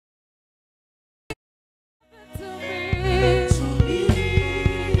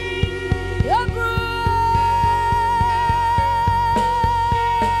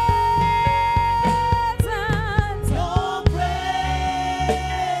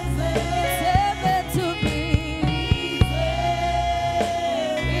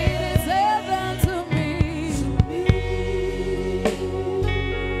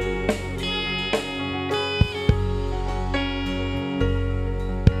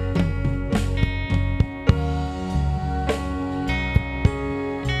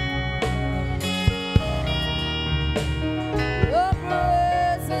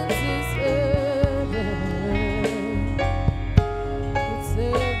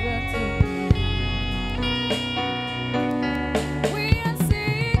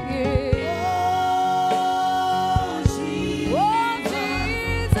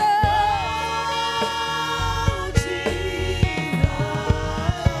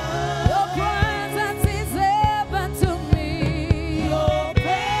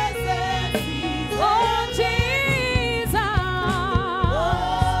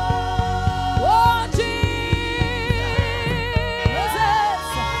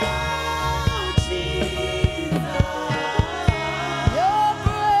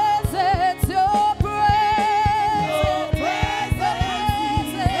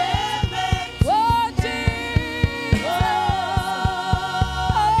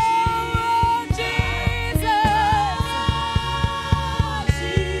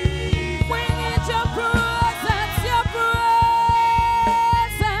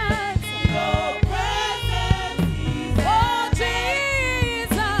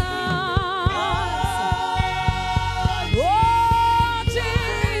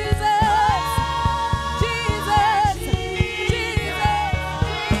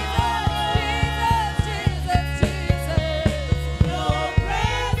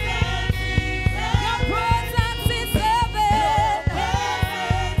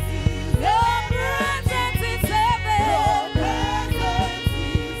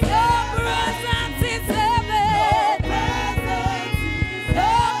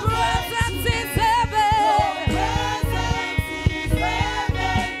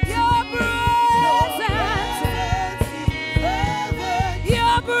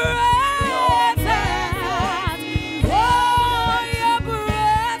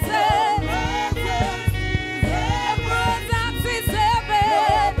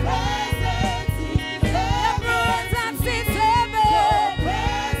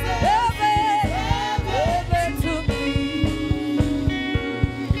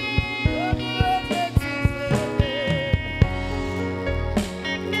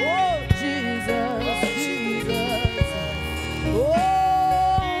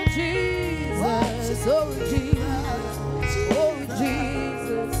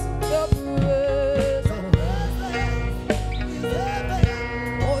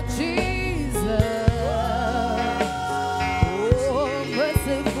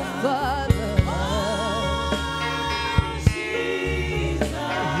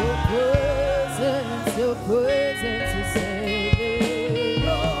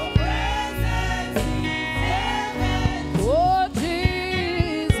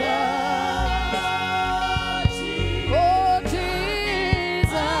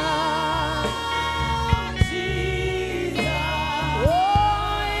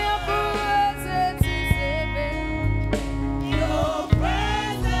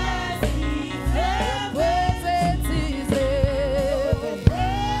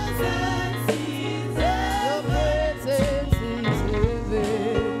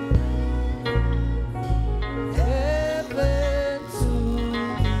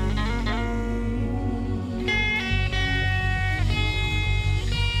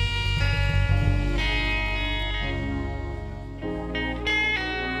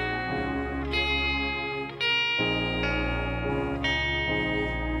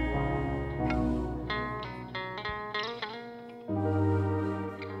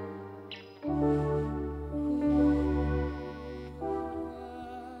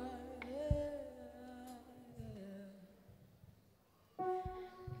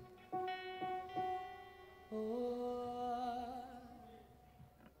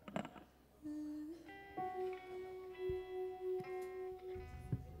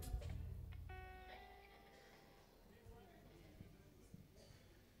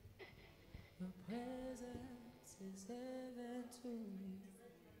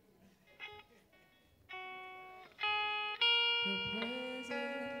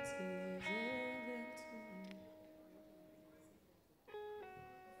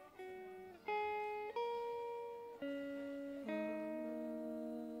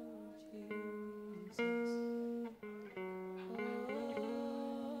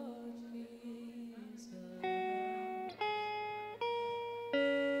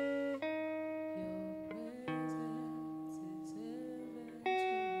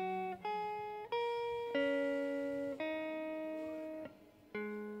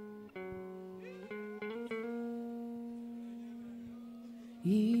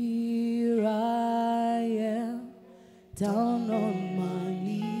Here I am, down on my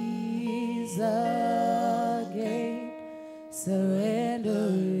knees again, surrendering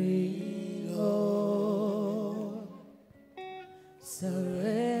all,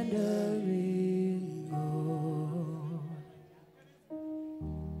 surrendering all.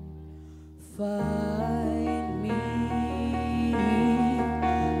 Find me,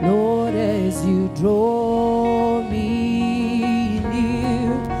 Lord, as you draw me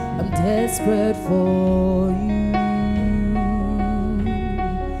near. I'm desperate for you.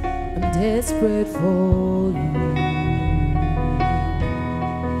 I'm desperate for you.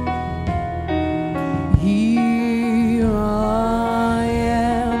 Here I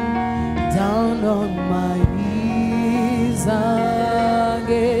am, down on my knees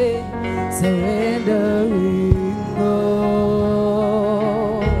again, surrendering all,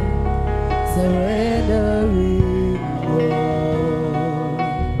 surrendering all.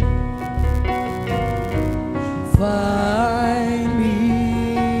 Find me,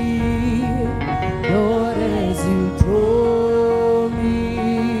 Lord, as you draw me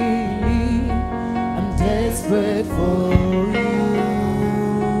near. I'm desperate for you.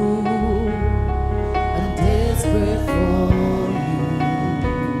 I'm desperate for you.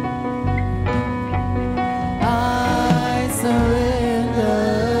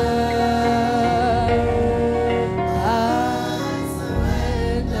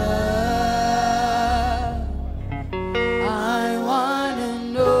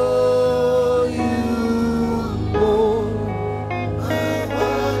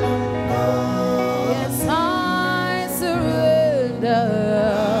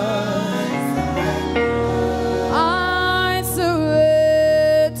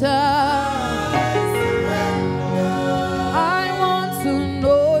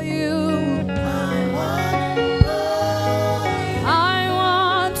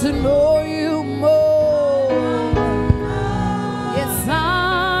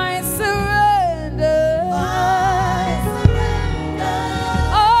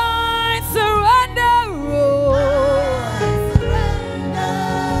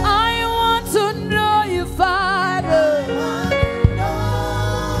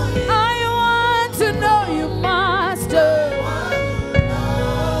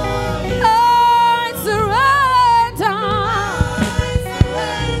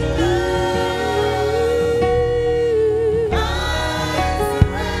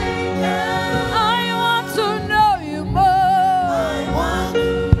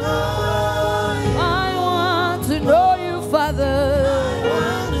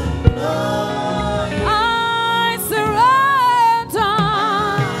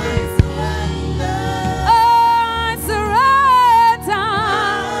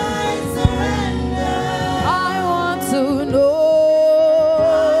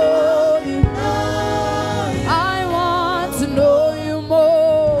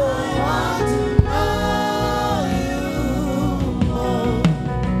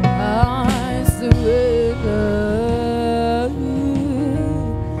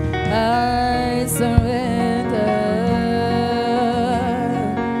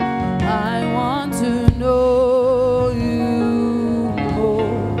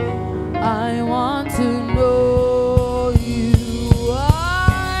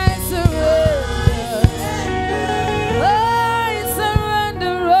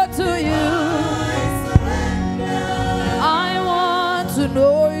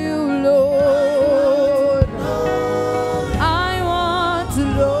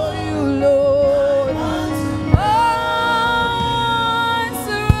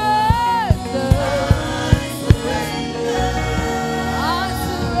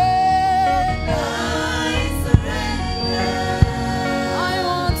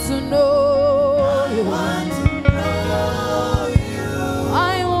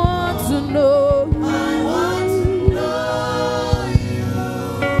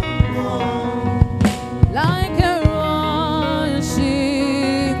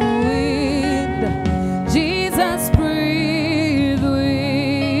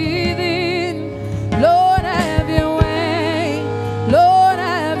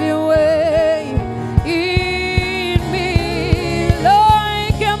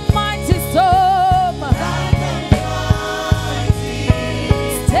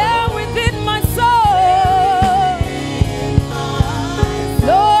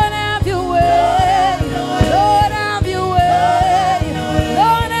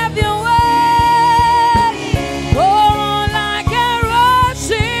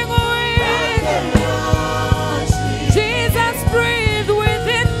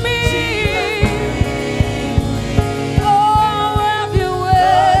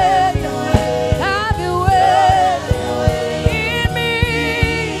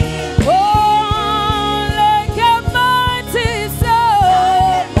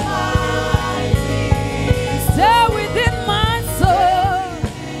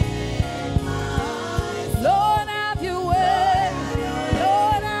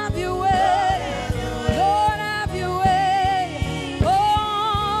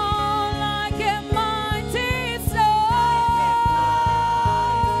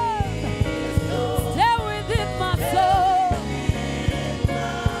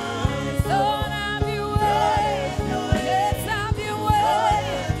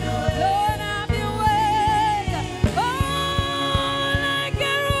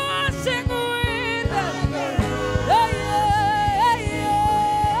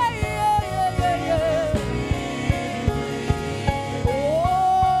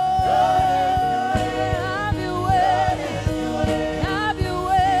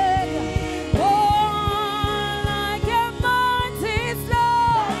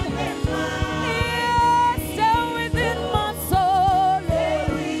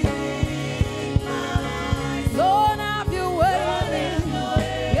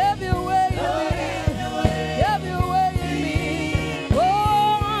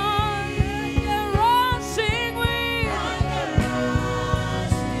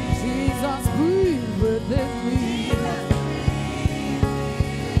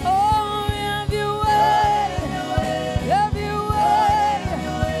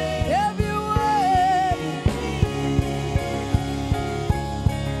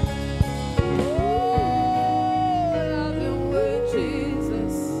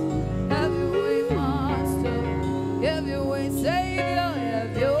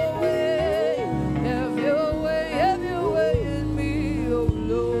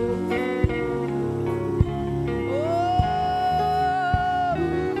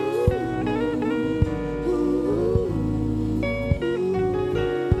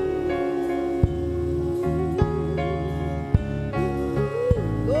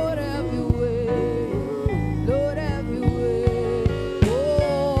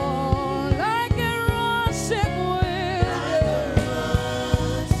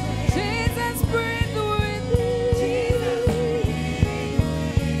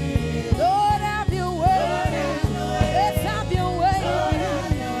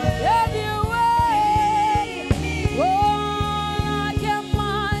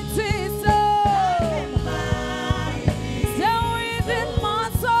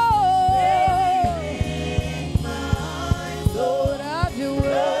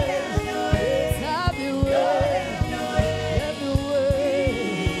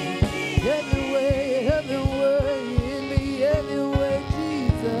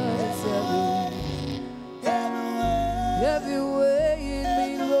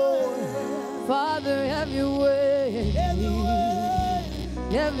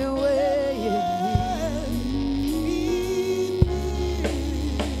 Have your way in me.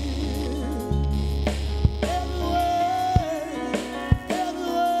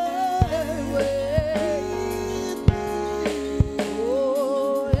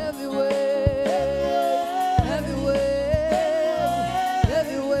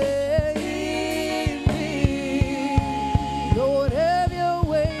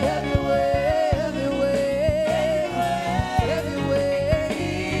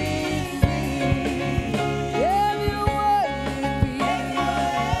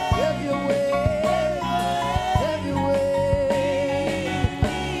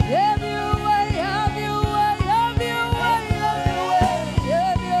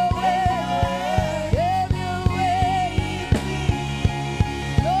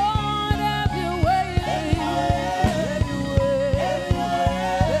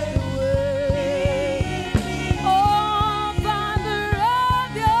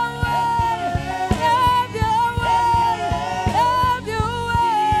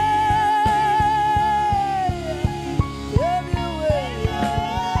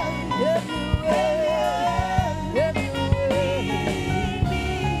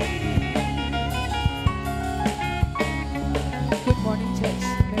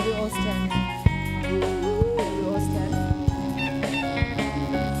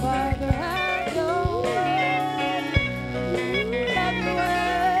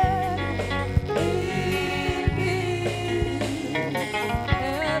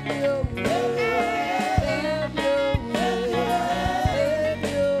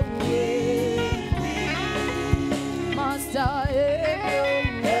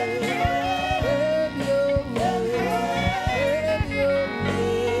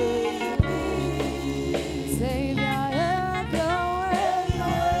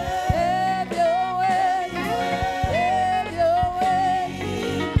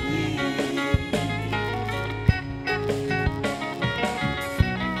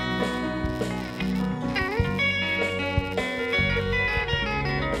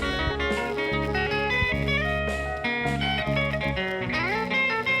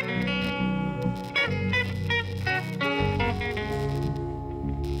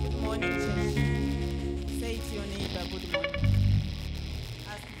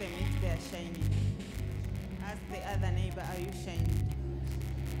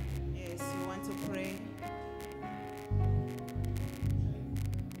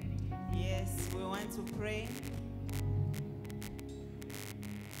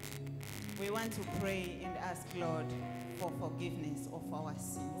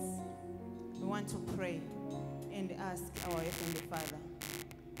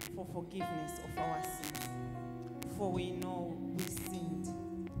 Forgiveness of our sins, for we know we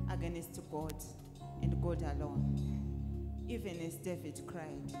sinned against God and God alone. Even as David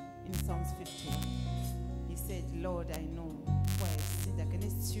cried in Psalms 51, he said, Lord, I know, for I have sinned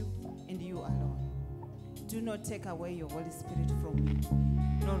against you and you alone. Do not take away your Holy Spirit from me,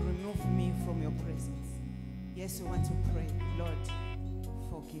 nor remove me from your presence. Yes, we want to pray, Lord,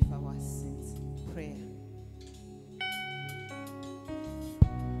 forgive our sins. Prayer.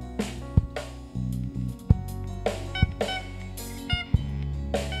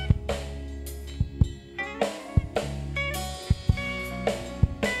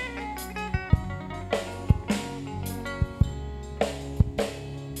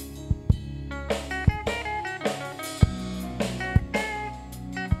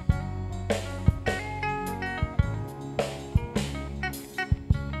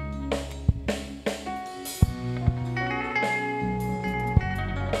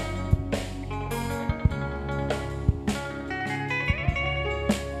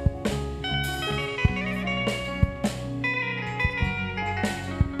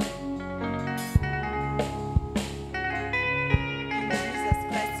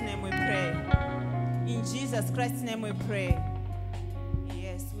 Christ's name we pray.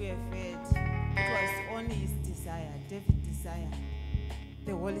 Yes, we have heard. It was only his desire, David's desire,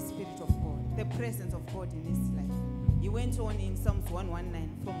 the Holy Spirit of God, the presence of God in his life. He went on in Psalms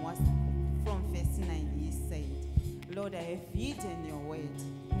 119 from verse 9. He said, Lord, I have hidden your word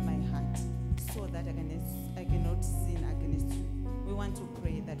in my heart so that I cannot sin against you. We want to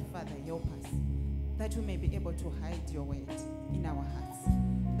pray that, Father, help us, that we may be able to hide your word in our hearts,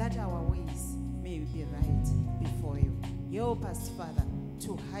 that our ways may be right before you. Help us, Father,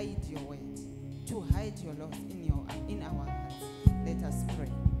 to hide your word, to hide your laws in our hearts. Let us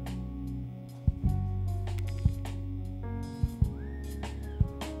pray.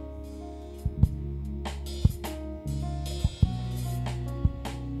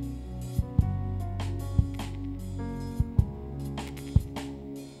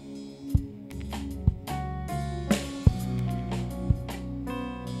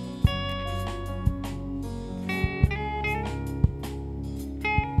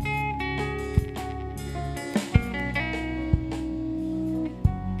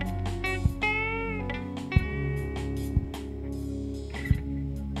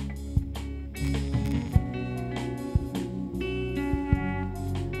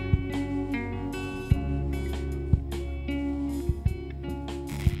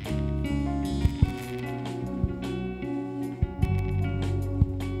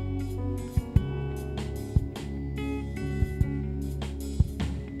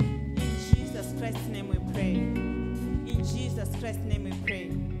 we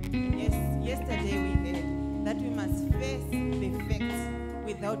pray. Yes, yesterday we heard that we must face the facts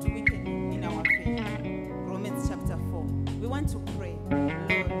without weakening in our faith. Romans chapter 4. We want to pray, Lord,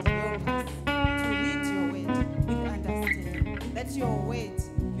 help us to read your word with understanding, that your word,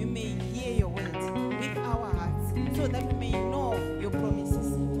 we may hear your word with our hearts, so that we may know your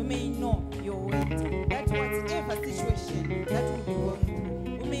promises, we may know your word, that whatever situation that we be going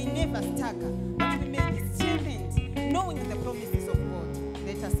through, we may never stagger, but we may be strengthened, knowing the promises of God.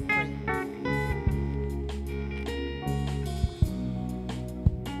 Let us pray.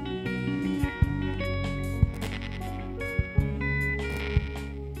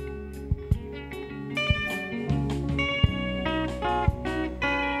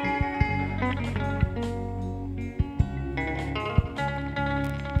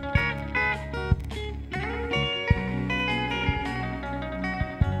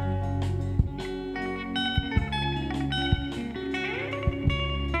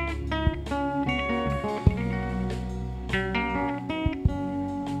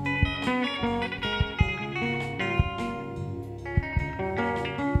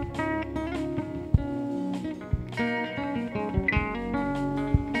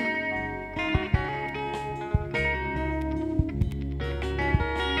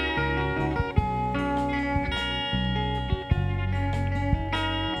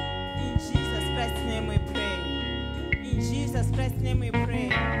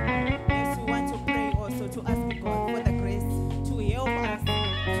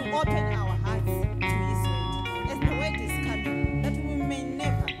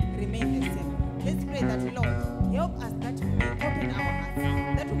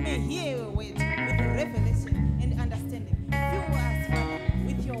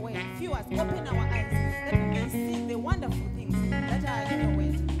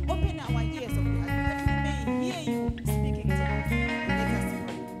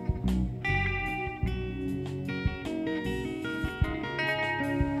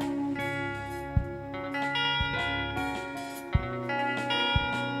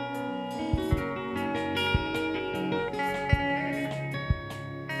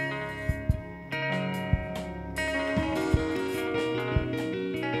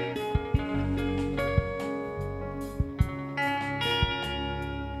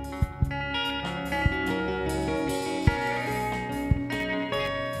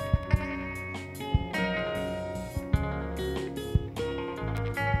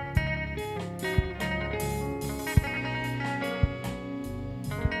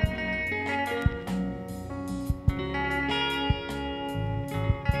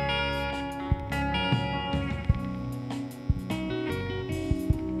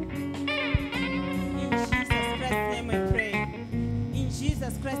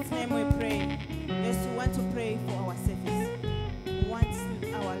 Christ's name we pray. Yes, we want to pray for our service. We want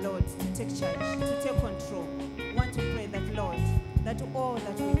our Lord to take charge, to take control. We want to pray that, Lord, that all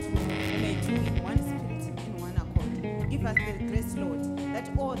that we do, we may do in one spirit, in one accord. Give us the grace, Lord, that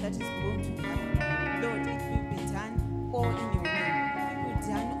all that is going to happen, Lord, it will be done all in your name. It will be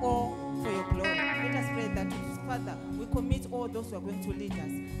done all for your glory. Let us pray that, Father, we commit all those who are going to lead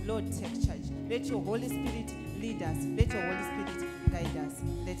us. Lord, take charge. Let your Holy Spirit lead us. Let your Holy Spirit guide us.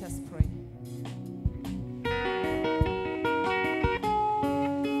 Let us pray.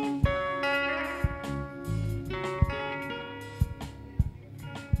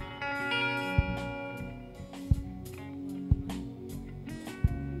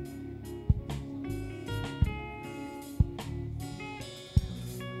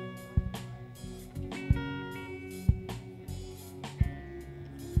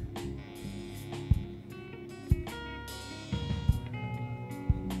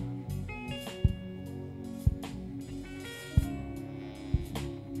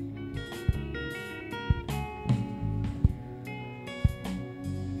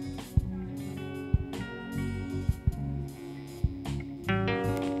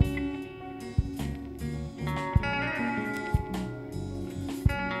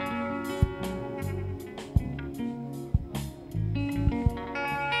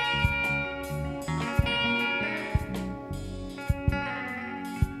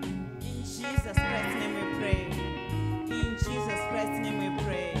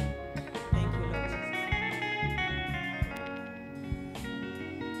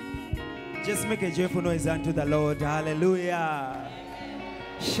 Just make a joyful noise unto the Lord. Hallelujah.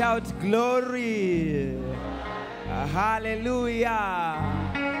 Shout glory. Hallelujah.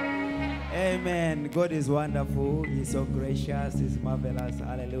 Amen. God is wonderful. He's so gracious. He's marvelous.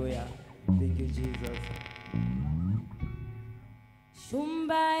 Hallelujah. Thank you, Jesus.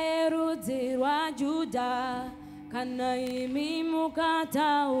 Shumba erudzi rwa Juda kana imi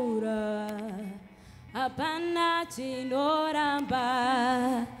mukataura hapana chinoramba.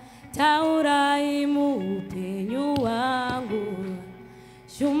 Taurai muupenyu wangu,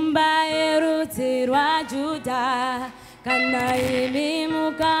 shumba yerudzi rwaJudha, kana imi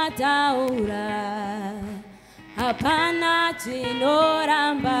mukataura hapana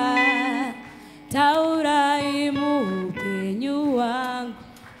chinoramba. Taurai muupenyu wangu.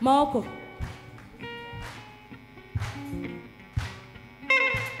 Maoko.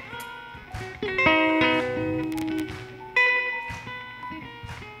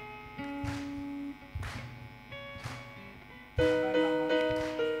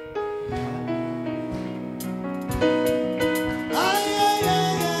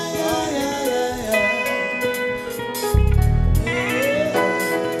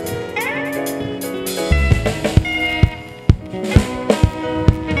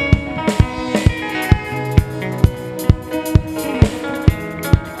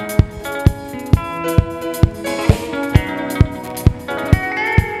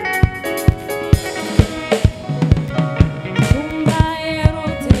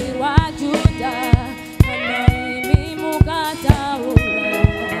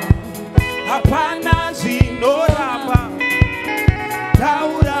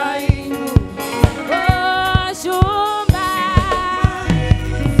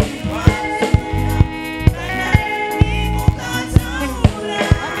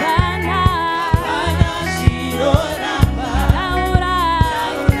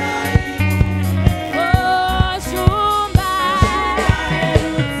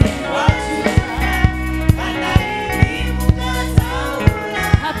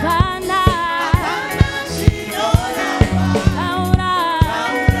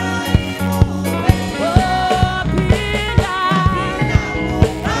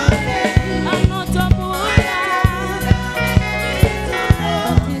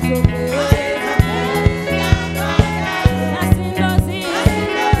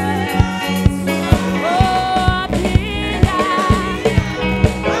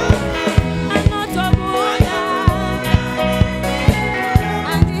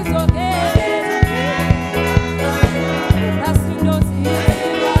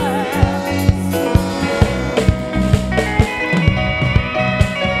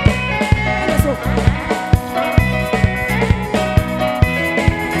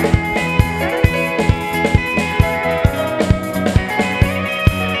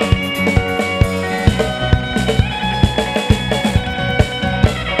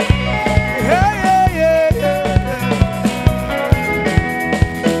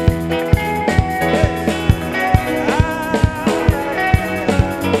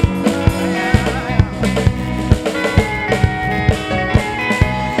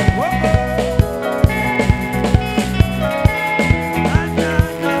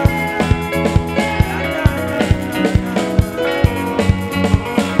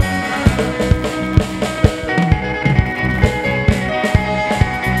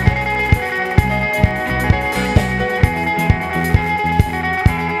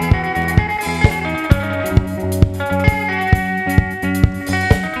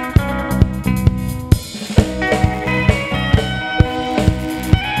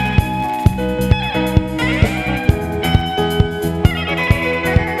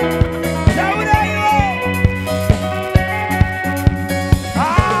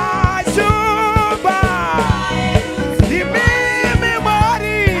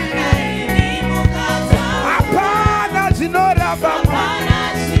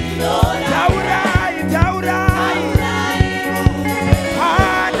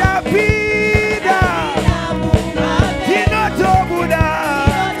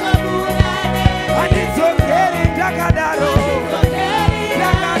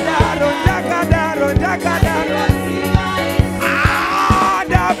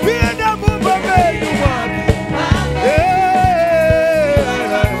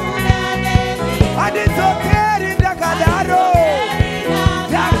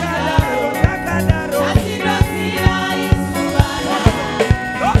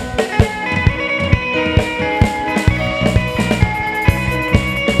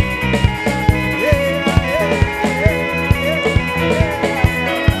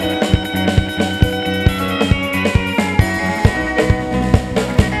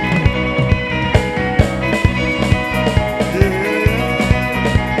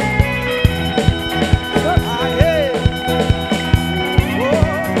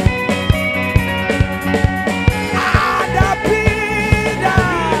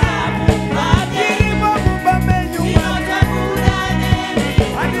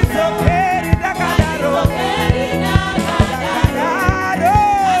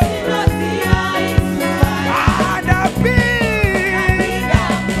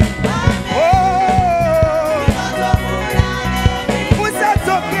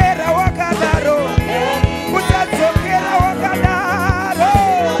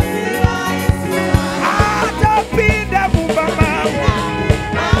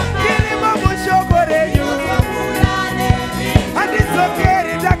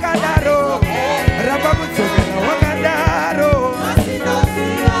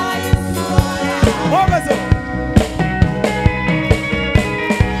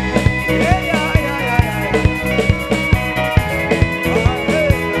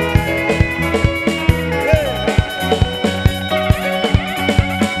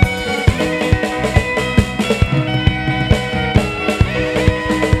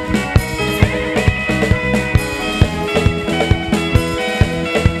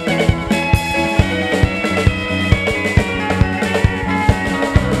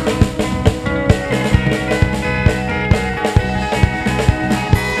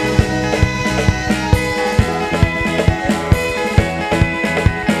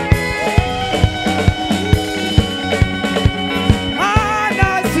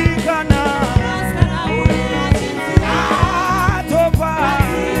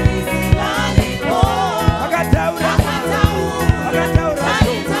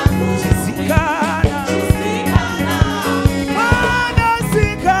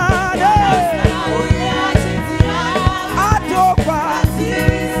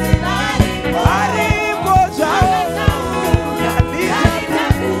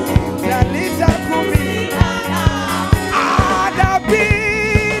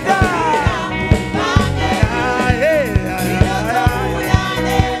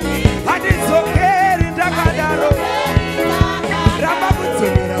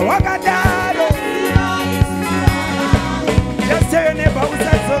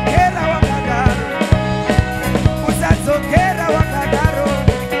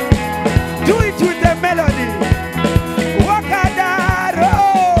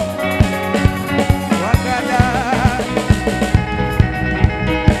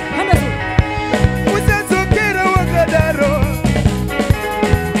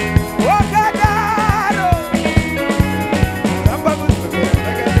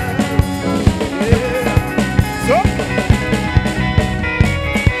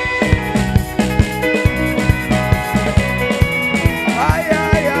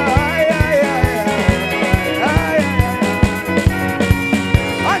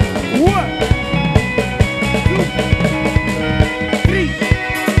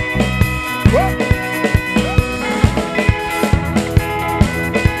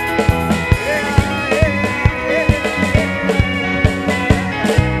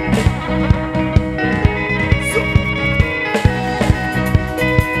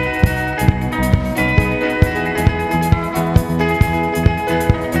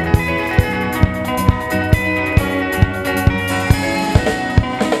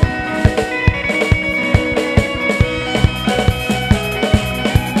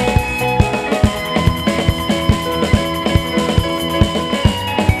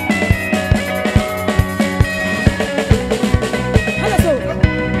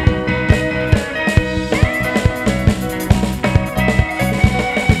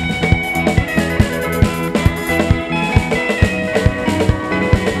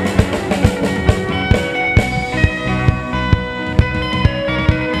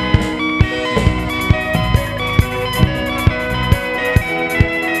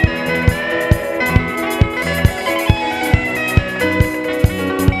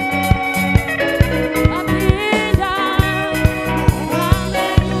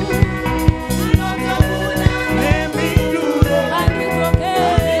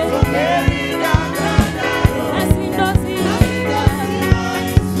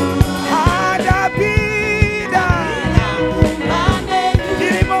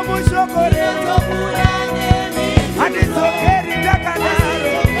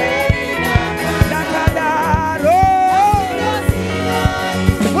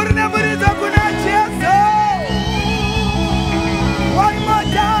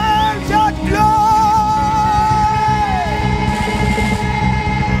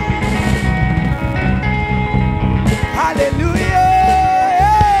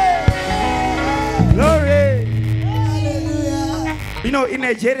 You know, in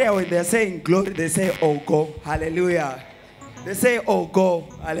Nigeria, when they're saying glory, they say, oh, go. Hallelujah. They say, oh, go.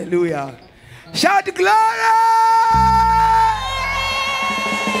 Hallelujah. Shout glory!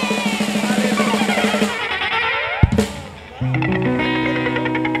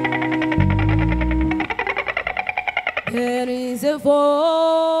 There is a voice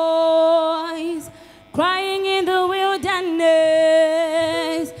crying in the wilderness,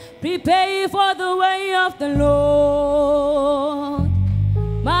 prepare for the way of the Lord.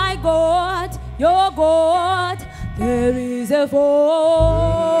 My God, your God, there is a voice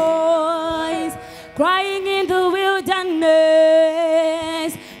crying in the wilderness,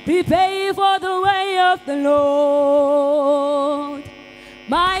 prepare for the way of the Lord.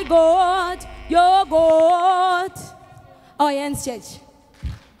 My God, your God. Oh, yes, church.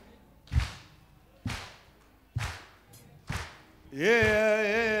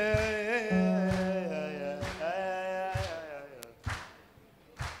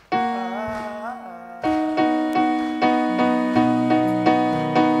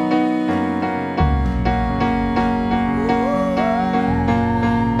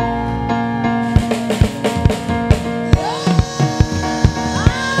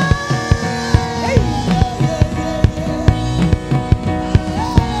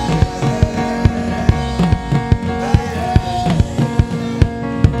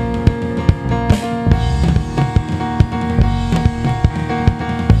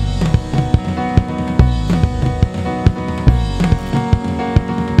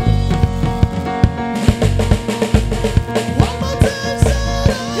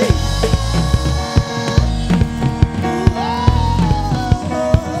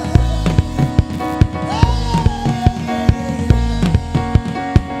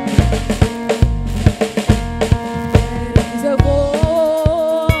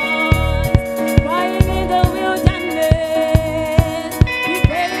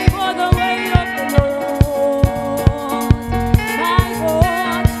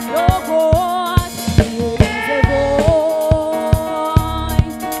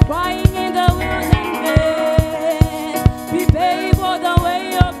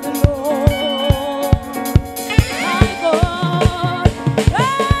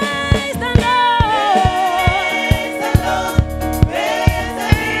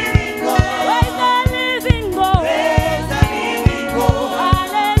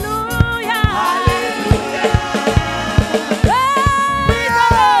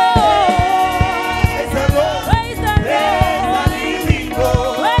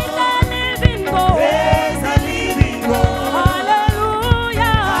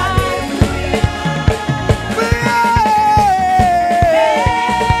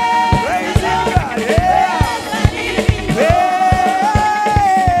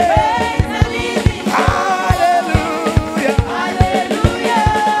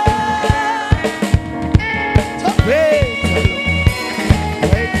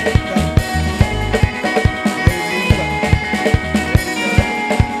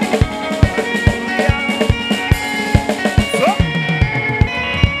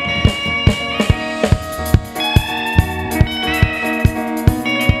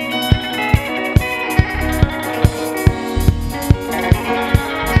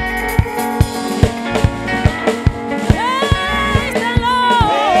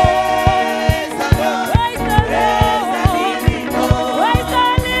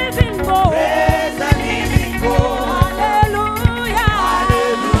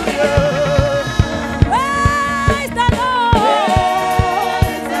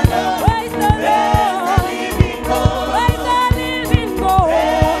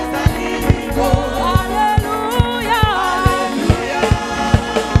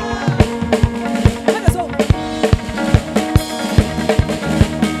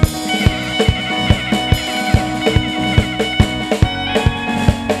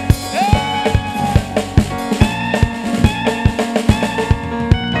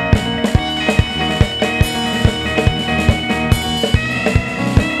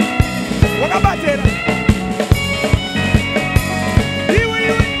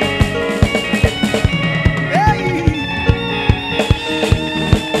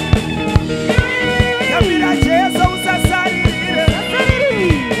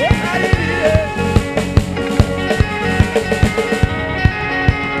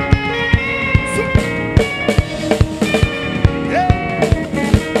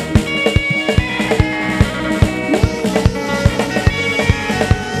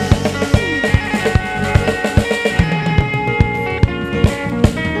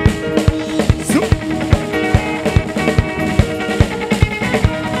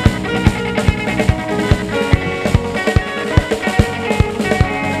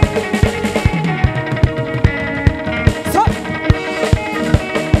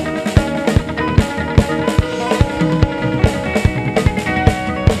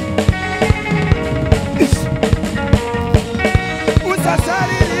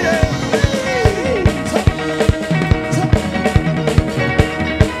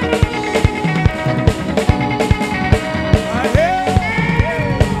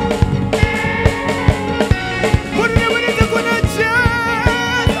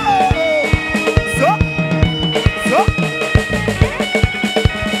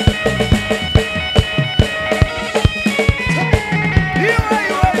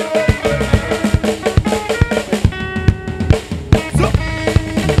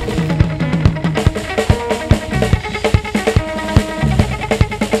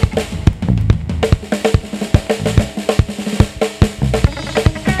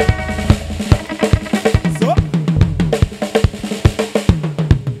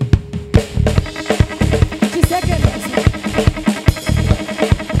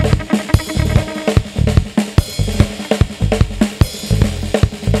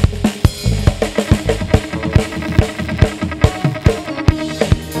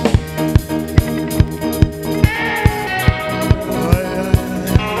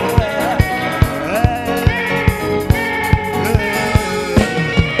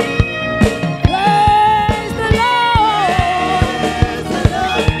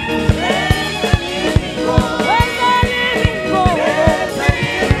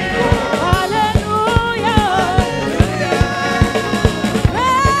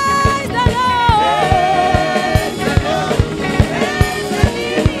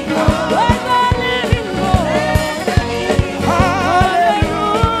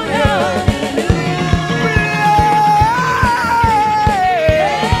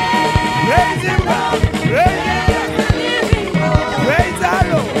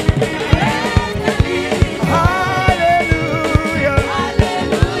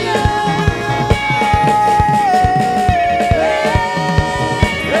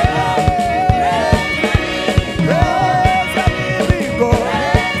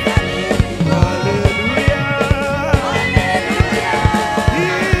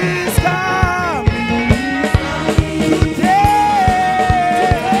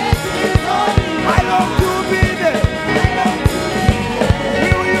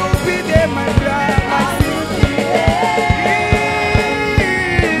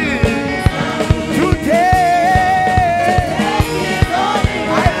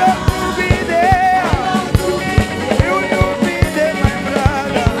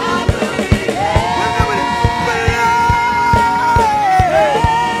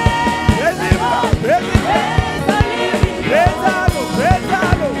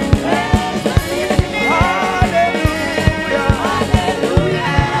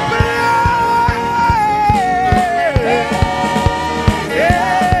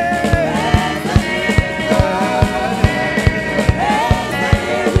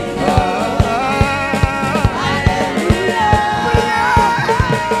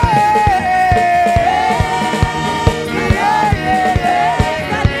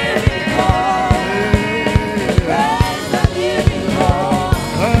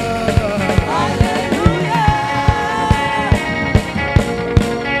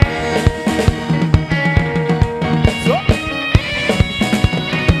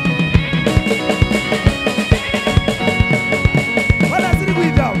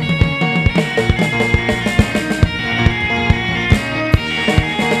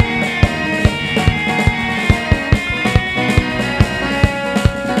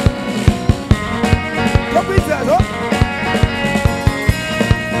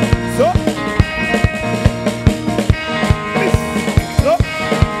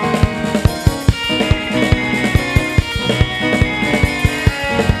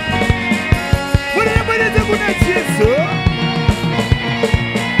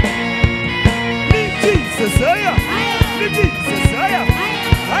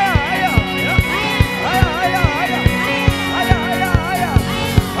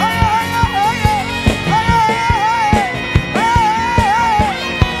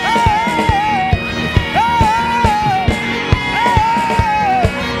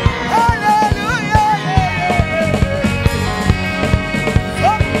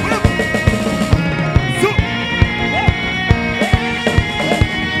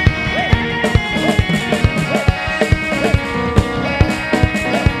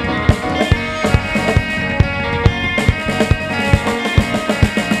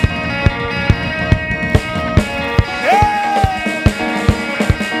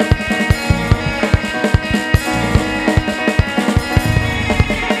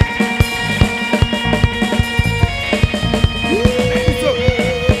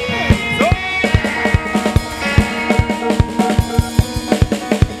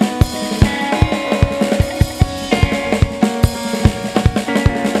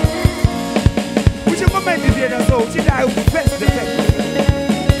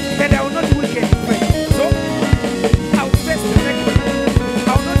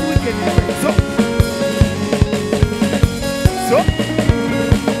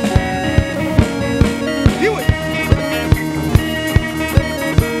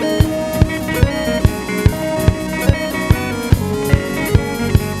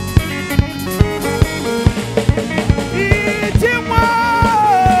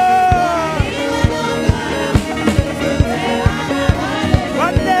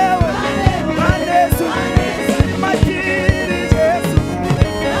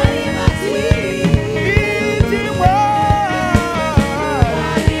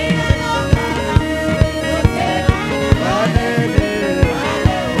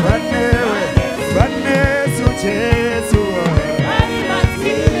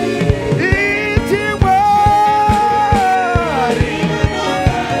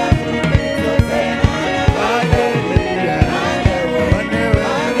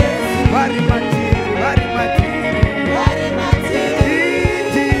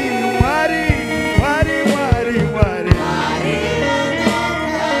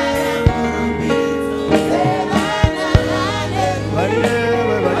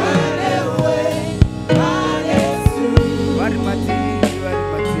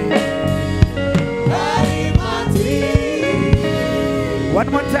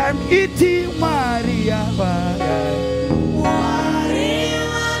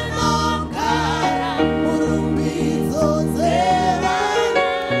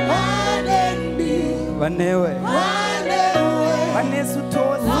 vanewe vanesu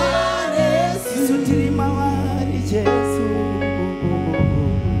tose isu tiri mavari Jesu.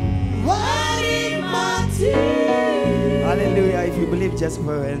 Hallelujah. If you believe, just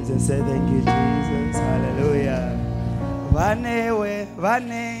put your hands and say thank you, Jesus. Hallelujah. Vanewe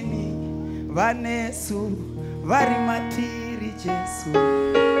vaneni vanesu vari matiri Jesu.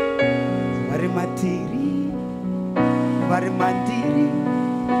 Vari matiri vari mandiri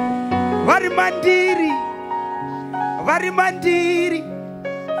vari mandiri vari mandiri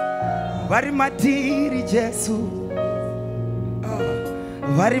vari matiri Jesu.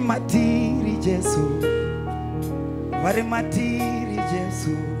 Vari matiri Jesu. Vari matiri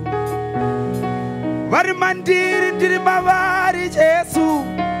Jesu. Vari mandiri ndiri mavari Jesu.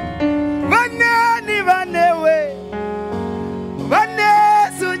 Vaneni vanewe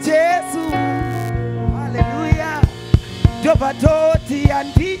vanesu Jesu. Hallelujah. Tovatoti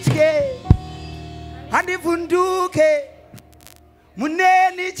anditye andivunduke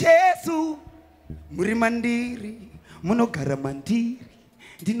muneni Jesu. Muri mandiri munogara mandiri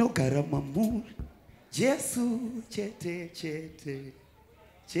ndinogara mamuri Jesu chete chete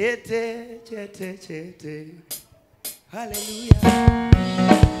chete chete chete. Hallelujah.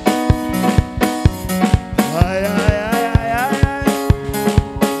 Ay, ay, ay, ay, ay.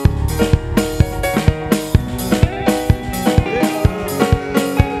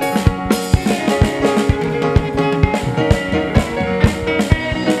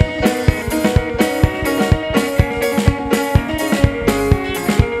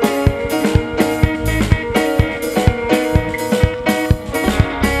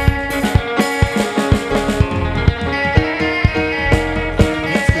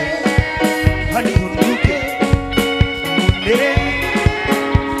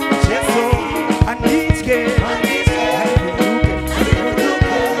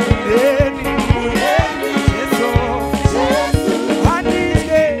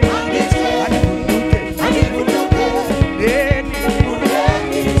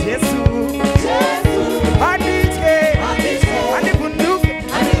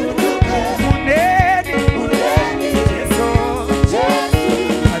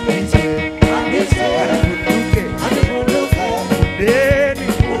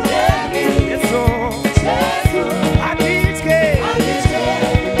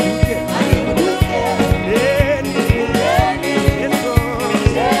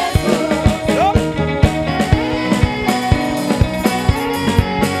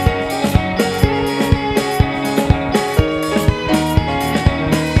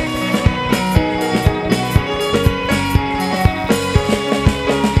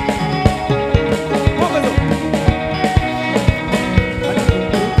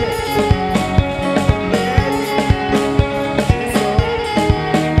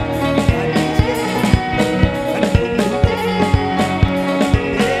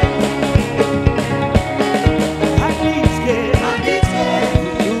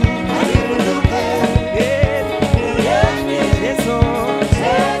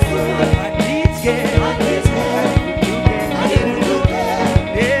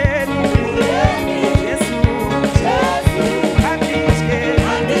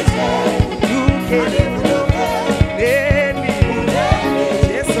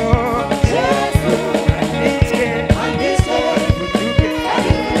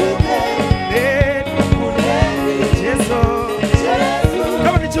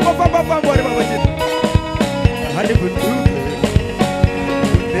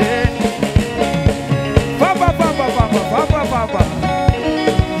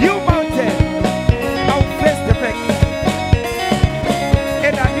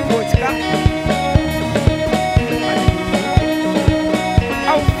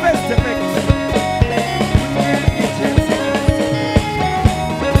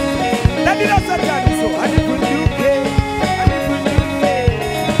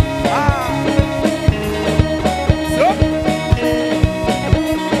 So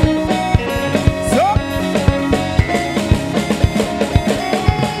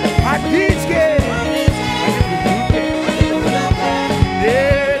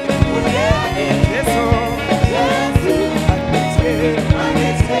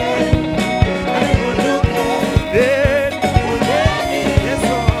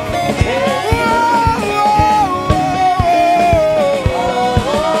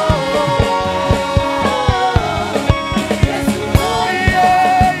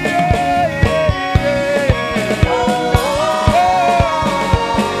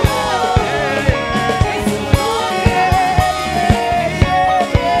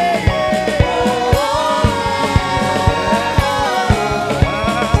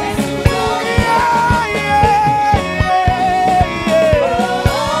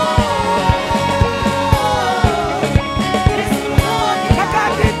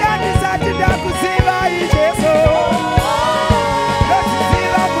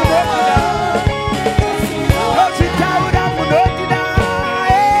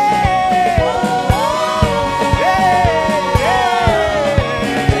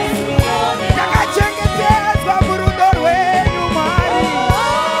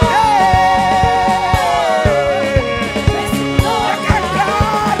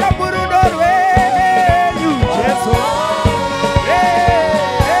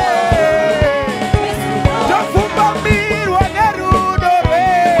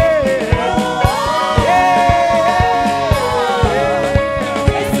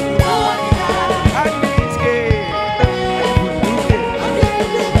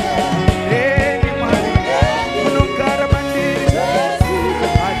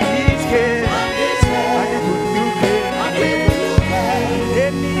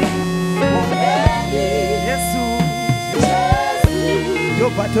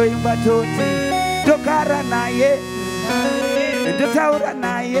toimba toti tokara naye ndotaura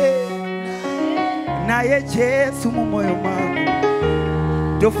naye Jesu mumoyo mangu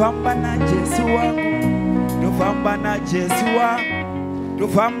ndofamba na Jesu wangu ndofamba na Jesu wangu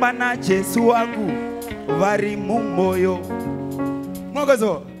ndofamba na Jesu wangu vari mumoyo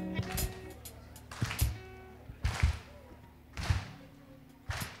mwogozo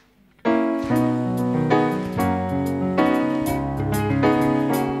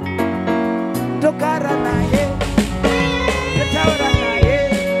tokara naye ndotaura naye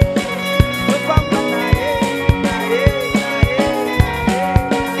ndofamba naye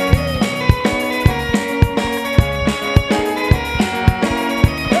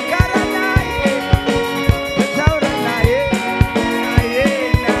tokara naye ndotaura naye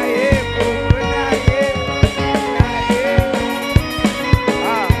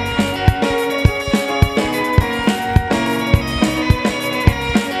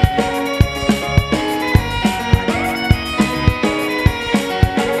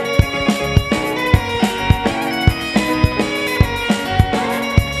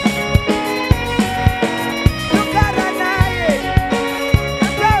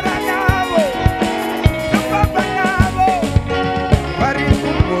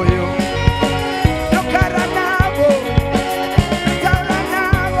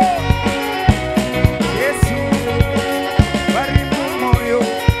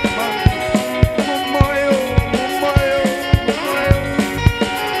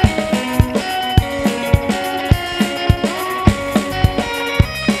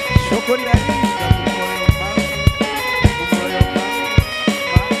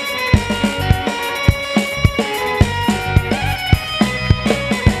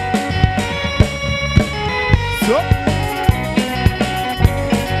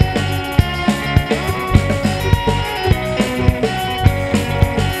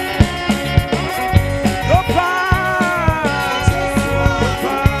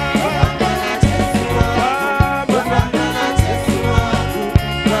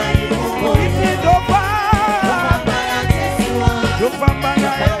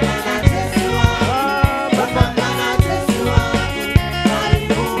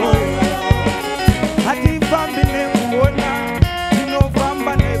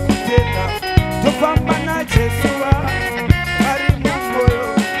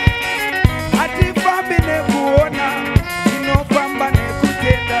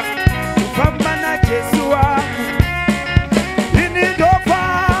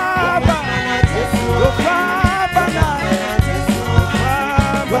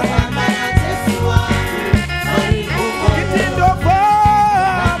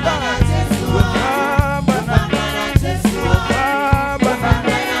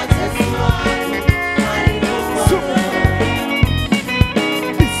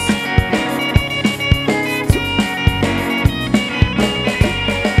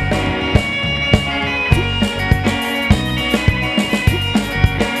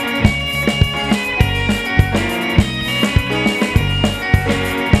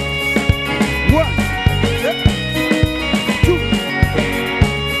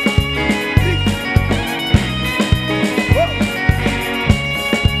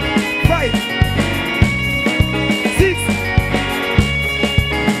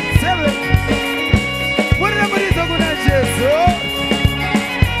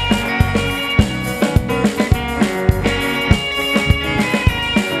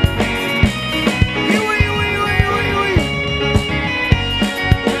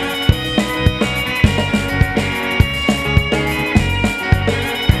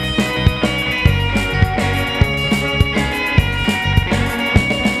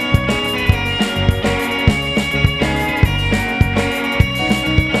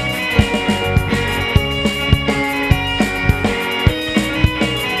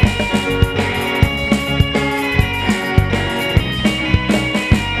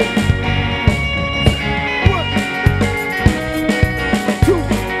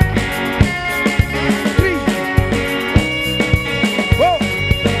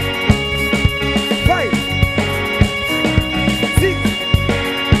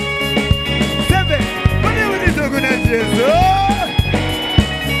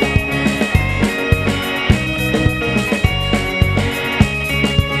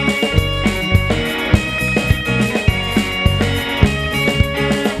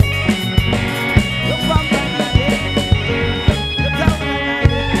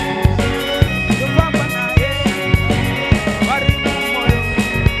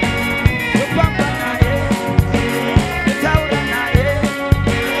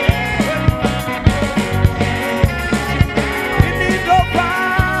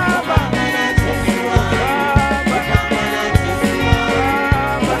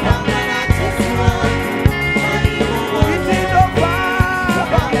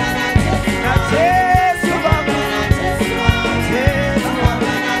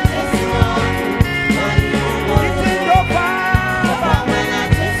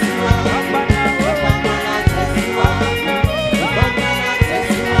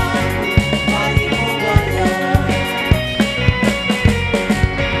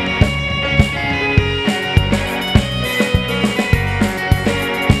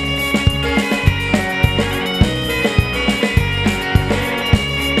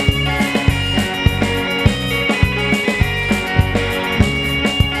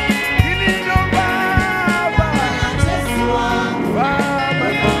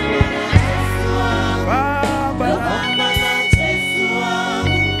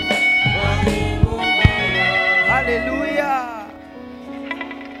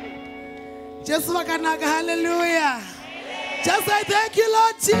Jesu vakanaka, hallelujah. Just say thank you,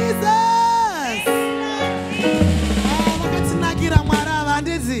 Lord Jesus.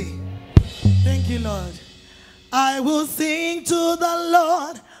 Thank you, Lord. I will sing to the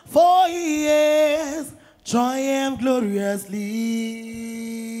Lord, for he has triumphed gloriously.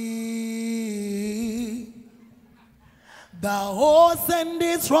 The horse and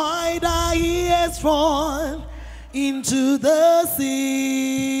its rider he has thrown into the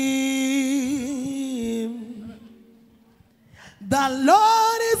sea. The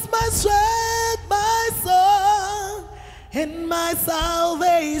Lord is my strength, my soul, and my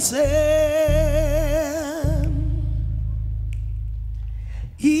salvation.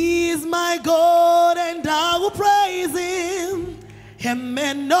 He is my God, and I will praise him. A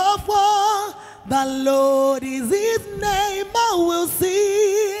man of war, the Lord is his name. I will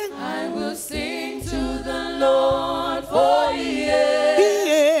sing. I will sing to the Lord, for he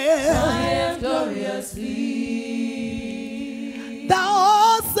is triumphed gloriously. The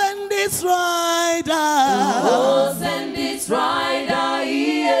horse and its rider, the horse and its rider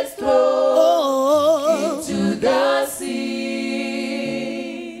he has thrown into the sea.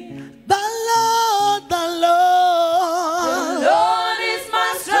 The Lord, the Lord is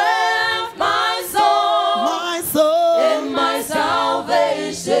my strength, my soul, and my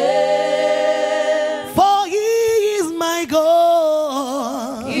salvation. For he is my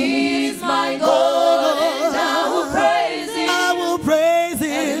God. He is my God, and I will praise him. I will praise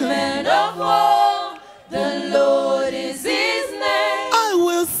him. Man of war, the Lord is his name. I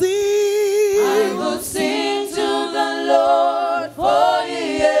will sing. I will sing to the Lord, for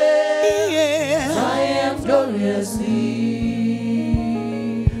he is triumphed gloriously.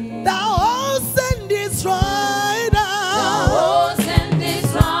 The horse and its rider,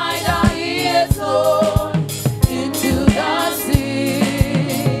 he has thrown into the sea.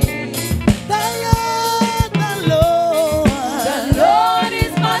 the Lord, The Lord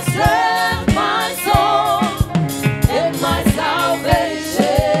is my strength, my soul, and my salvation.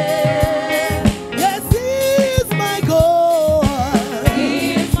 yes, he is my God. He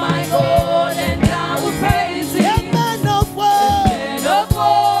is my God, and I will praise A him. man of war,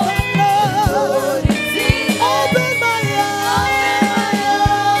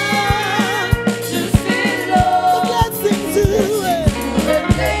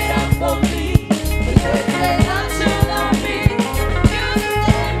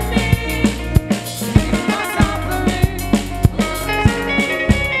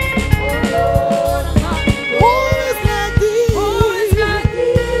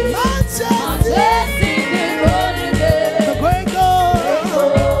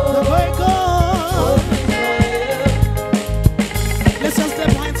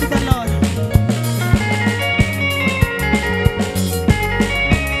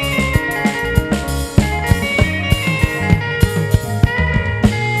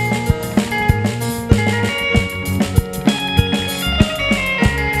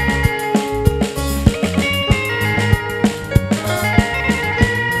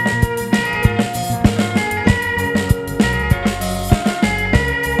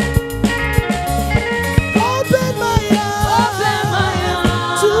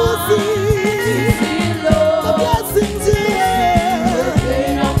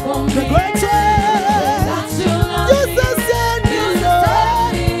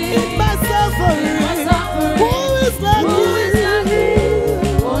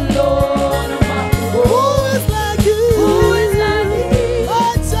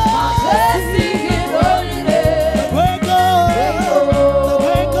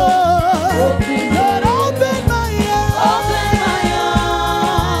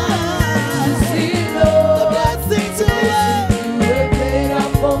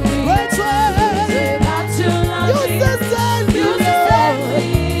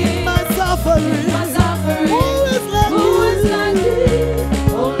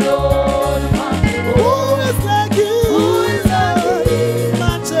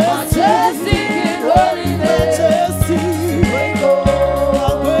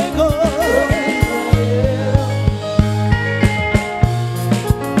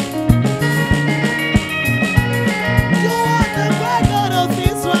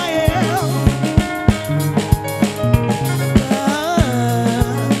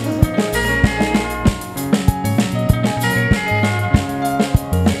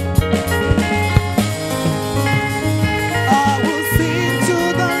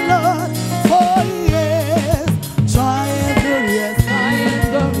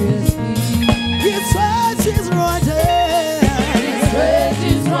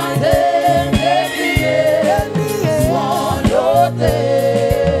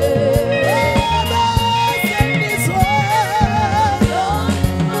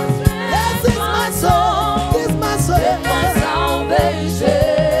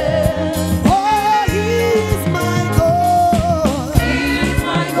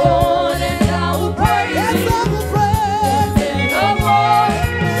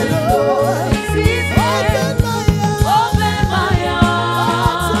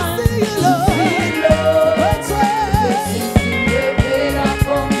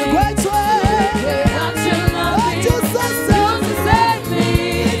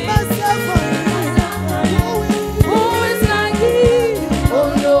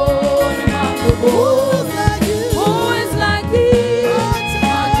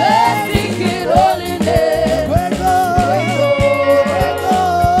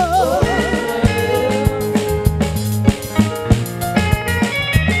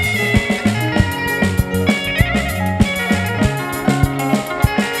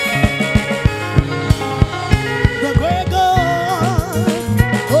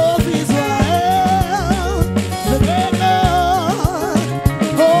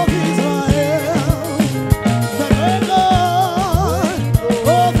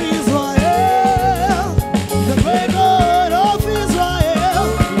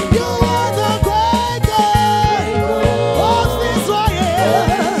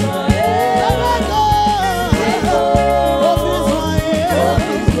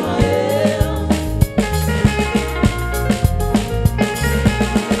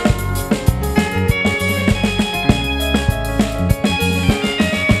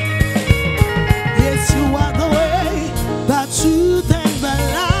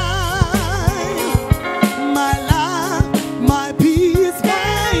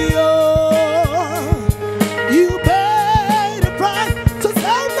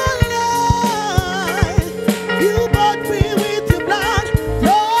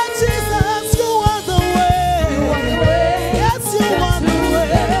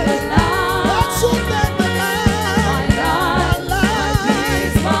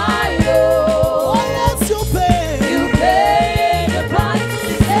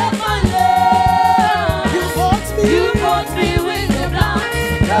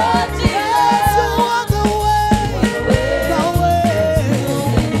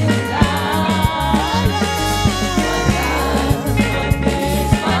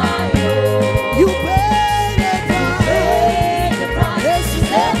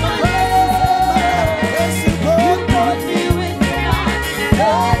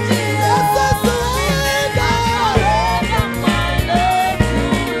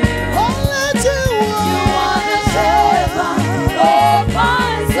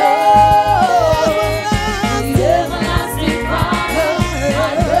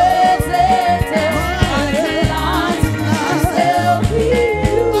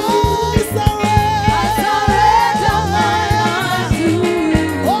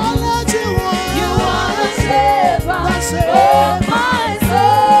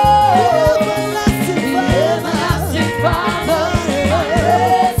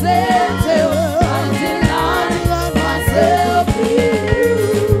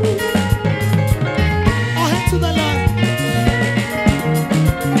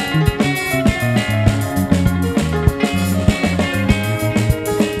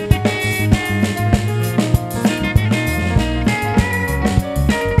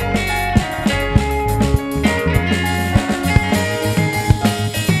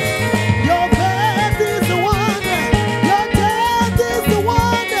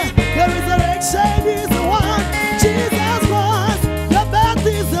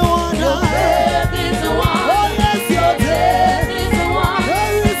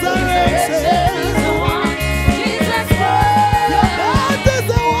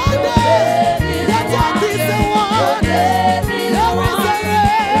 death is the one. Your death is the Your one.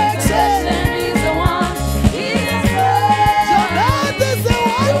 resurrection. Resurrection is the one. Jesus Your death is the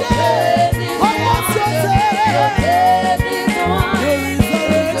one. Oh, yes, your death. death is the one. Your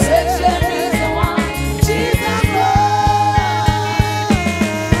Resurrection resurrection. is the one. Jesus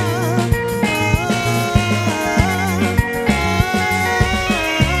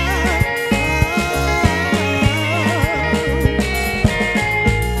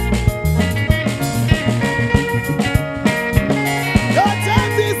Your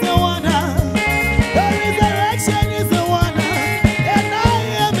death is the one. The resurrection is the one. And I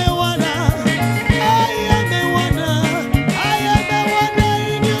am the one. I am the one. I am the one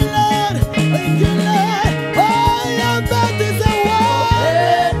in you, Lord. In you, Lord. Oh, your death is the one.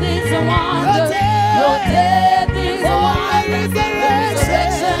 Death is the one. Your death. Your death is the Oh, one. your resurrection.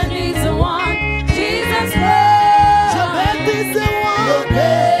 Resurrection is the one. Jesus Your death is the one. Your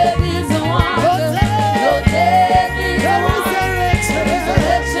death is the one. Your death. Your death is the Your one. resurrection.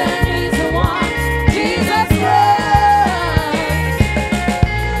 Resurrection is the one. Jesus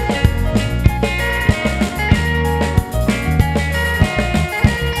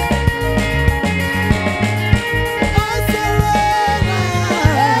I surrender.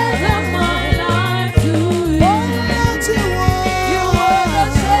 my life to you. All that you want. You are the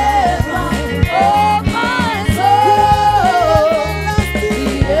shepherd of my soul. The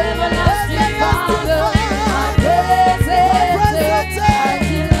everlasting Father, my present I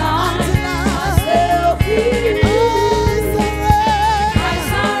delight myself in you. I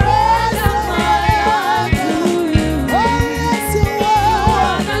surrender my life to you. You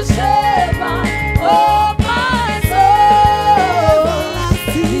are the shepherd of my soul.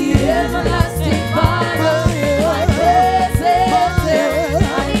 The everlasting Father, my present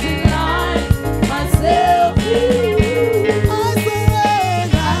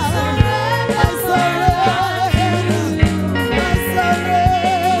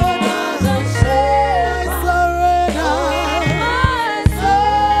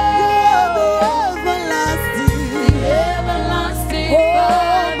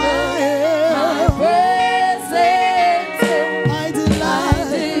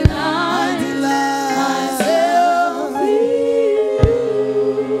I delight myself in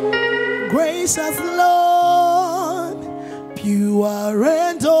you. Gracious Lord, pure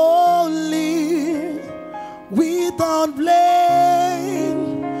and holy, without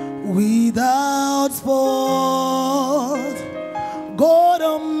blame, without spot. God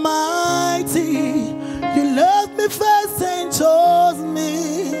Almighty, you loved me first and chose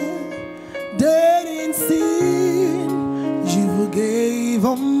me. Dead in sin, you forgave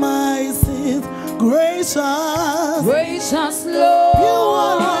all my sins. Gracious, Gracious Lord,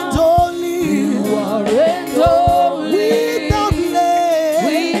 pure and holy, pure and holy, without blame,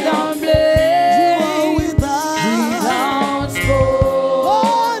 without you blame, are without. without spot.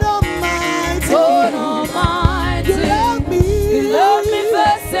 God Almighty, God Almighty, you love me, you loved me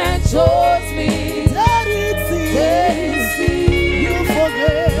first and chose me. dead in Dead in sin, sin, you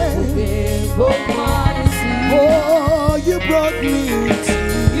forgave. forgave all my sins. Oh, you brought me to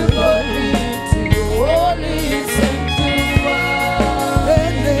You brought me into your holy sanctuary.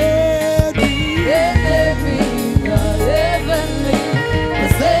 and led me Let there be the heavenly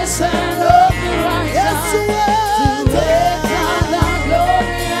possession of the righteous. Yes, you are. To return the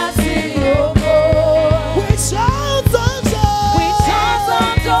glorious in your voice. with shouts of joy. We shout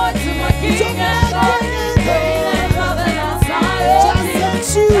of joy to my King and God, great and marvelous are your Just deeds.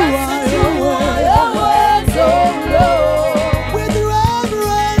 as you are, Your words, oh Lord. with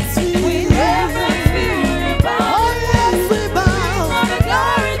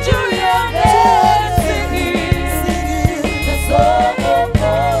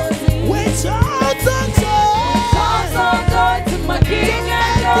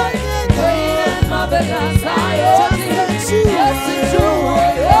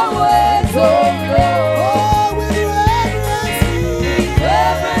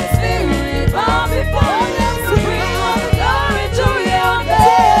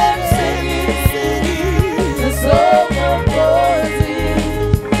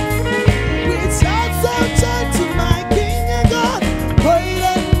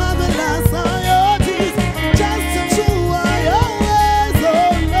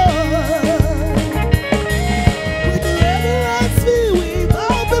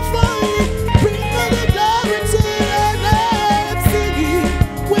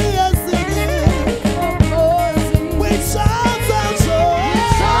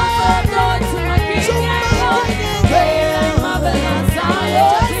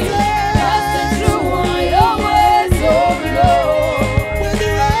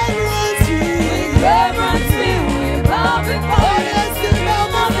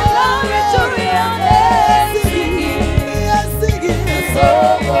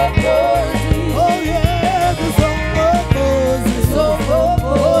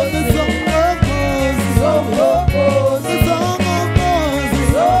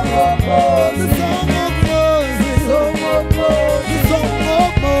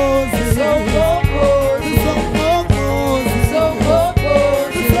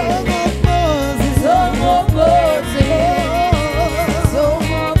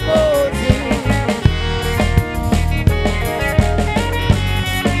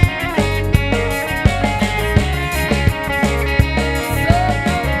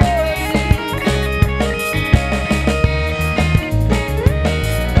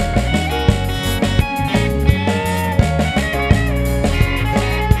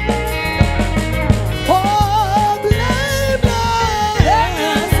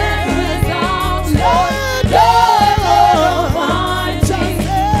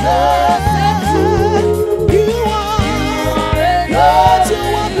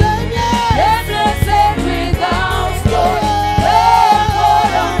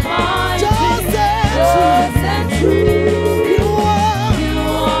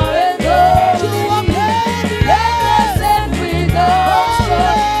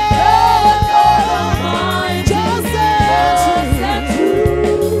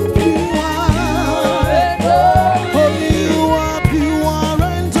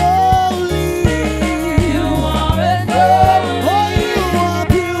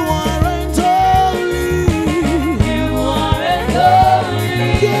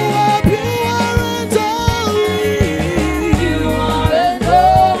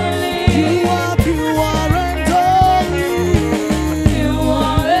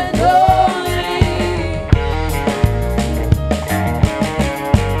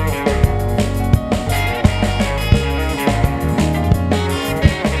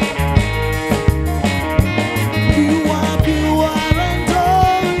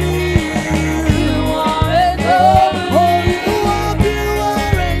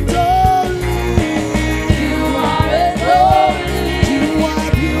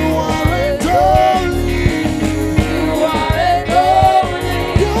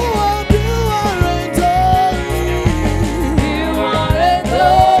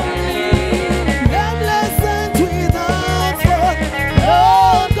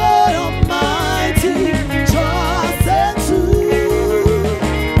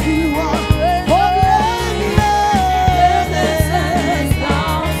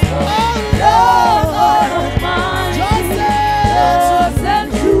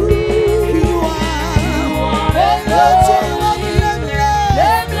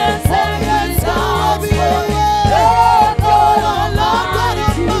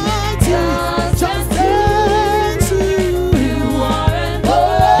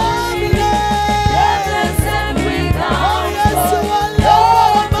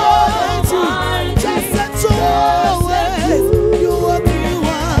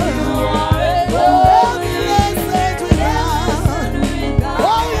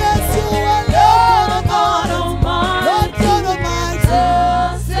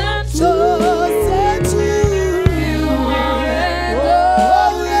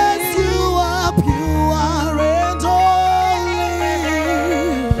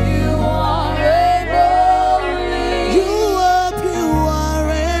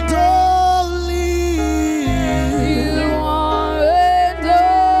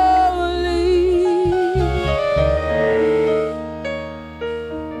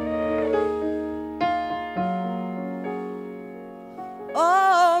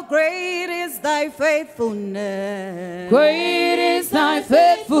Great is thy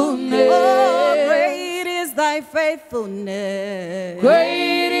faithfulness. Oh, great is thy faithfulness.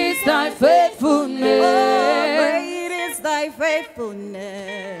 Great is thy faithfulness. Oh, great is thy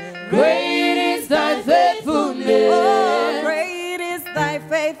faithfulness. Great is thy faithfulness. Oh, great is thy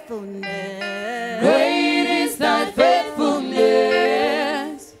faithfulness. Great is thy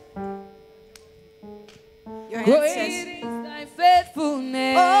faithfulness. Your hand Great says, is thy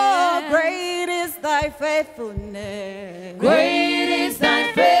faithfulness. oh, great is thy faithfulness. Great is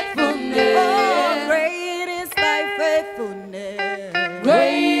thy faithfulness. Oh, great is thy faithfulness.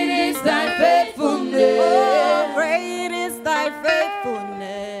 Great is thy faithfulness. Oh, great is thy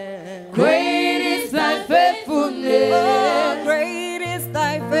faithfulness. Great is thy faithfulness. Oh, great is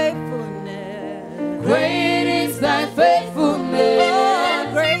thy faithfulness. Great is thy faithfulness. Oh,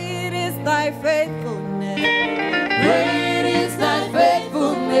 great is thy faithfulness. Great is thy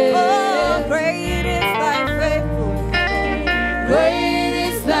faithfulness. Oh, great is thy faithfulness. Great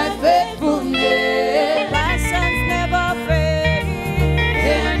is thy faithfulness. Passions never fade.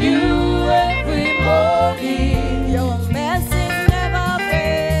 And you every morning. Your mercies never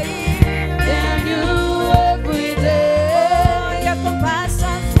fade. And you every day. Oh, your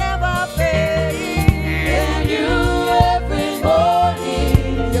compassions never fade. And you every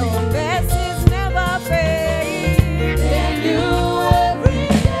morning. Your mercies never fade. And you every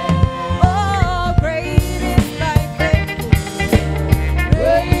day. Oh, great is thy faithfulness.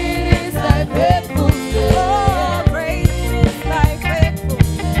 Great is thy faithfulness. Oh, great is thy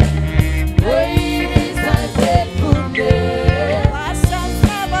faithfulness. Great is thy faithfulness. Passions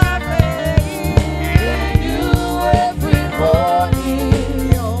never fade. And you every morning.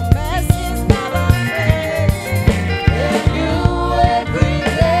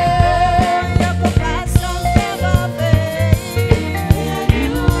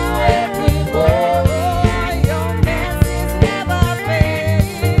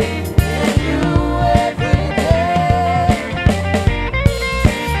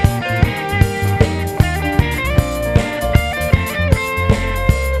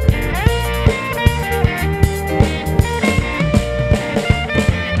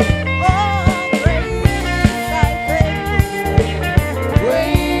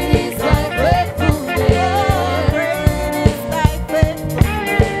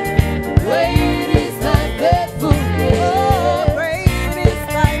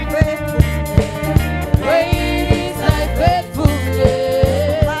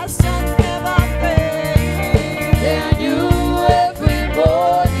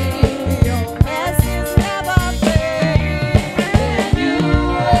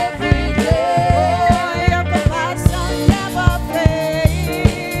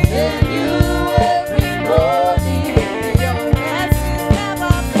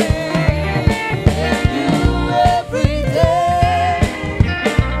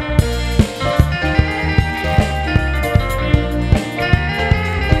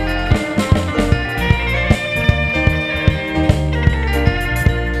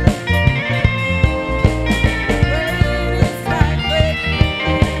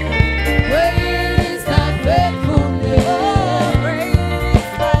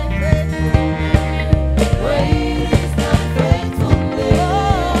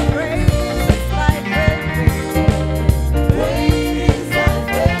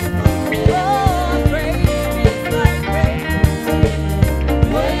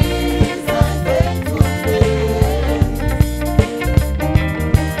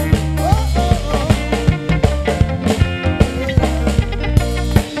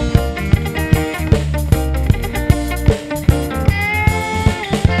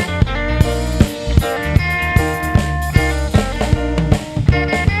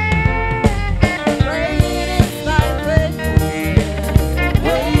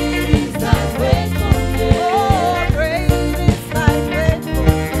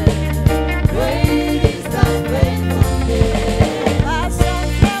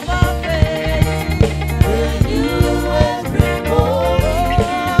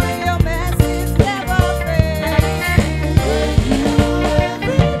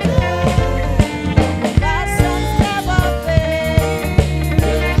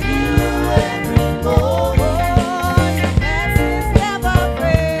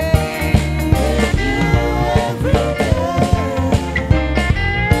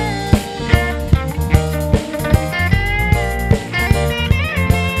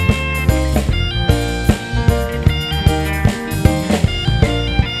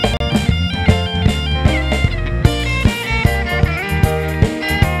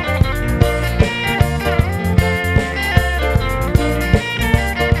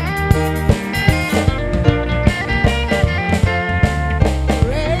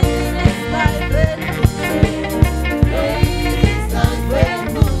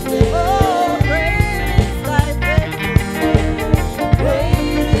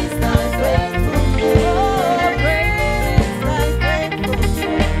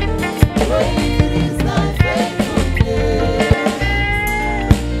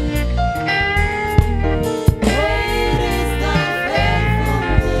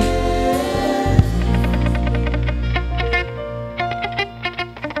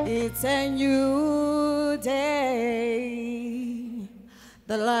 It's a new day.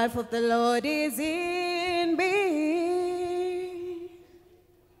 The life of the Lord is in me.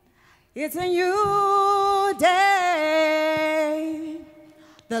 It's a new day.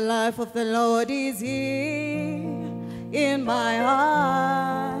 The life of the Lord is in my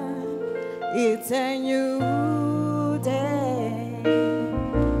heart. It's a new day.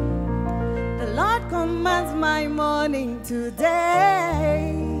 The Lord commands my morning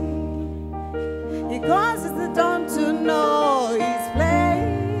today. He causes the dawn to know His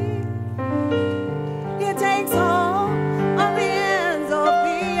place. He takes all of the ends of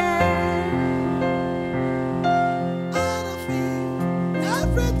the earth. Out of Him,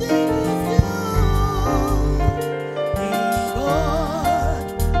 everything is new. In God,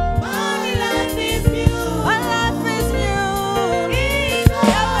 my life is new. My life is new. In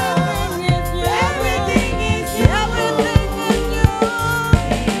God, Everything is new. everything is new. Everything is new.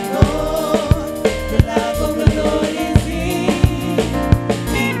 God, the love of the Lord is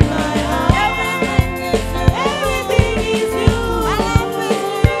in my heart. Everything is new. Everything is new. My life is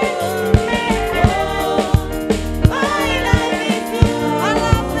new. My life is new. My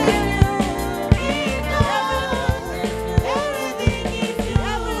life is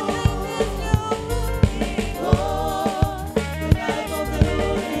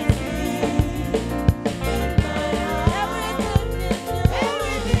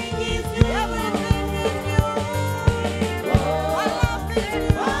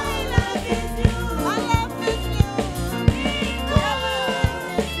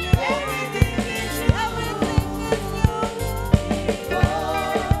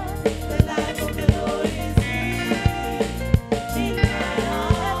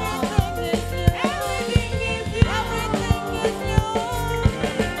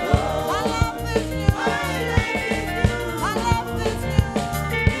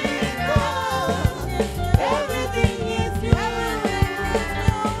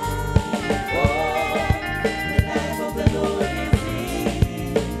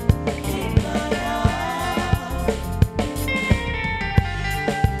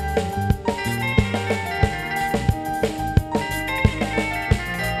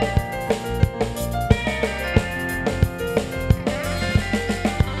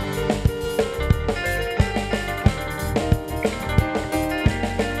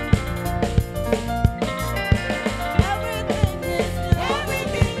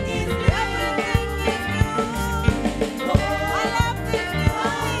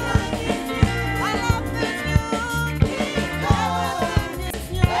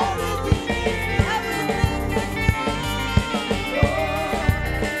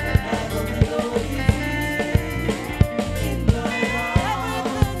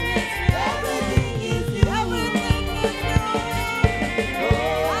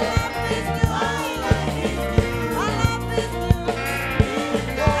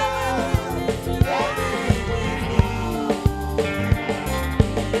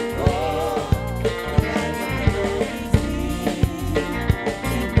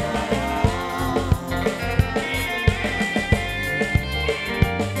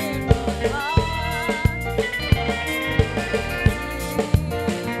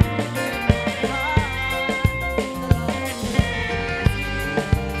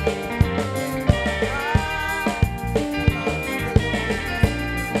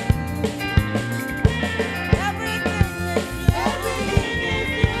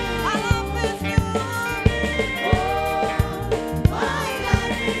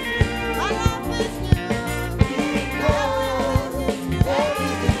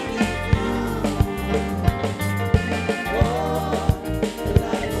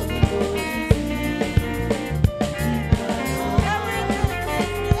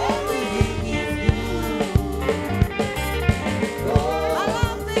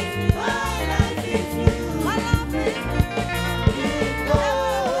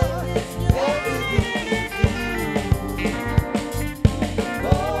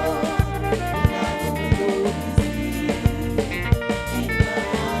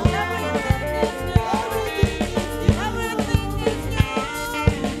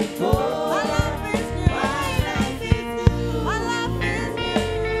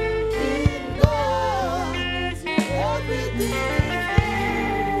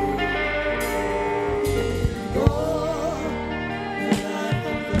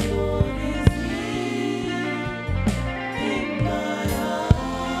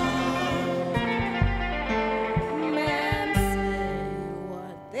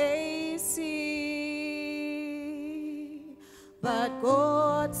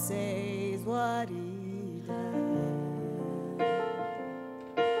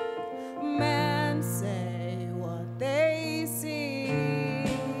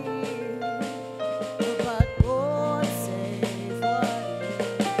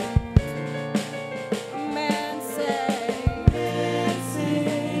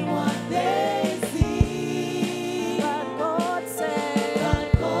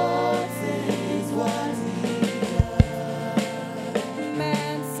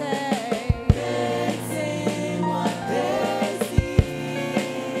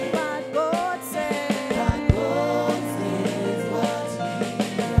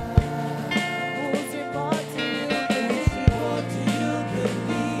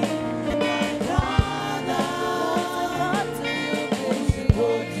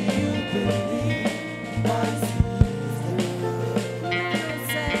What do you believe? My sin is the blood. When you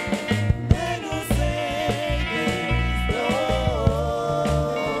say there is no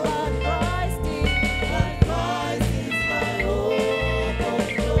But Christ is but Christ is my hope of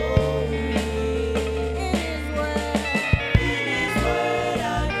glory. in His word. In His word I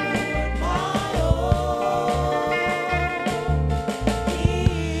put my hope. He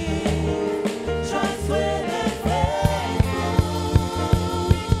is trustworthy and faithful.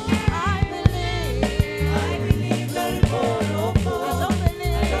 I believe the report of I God. don't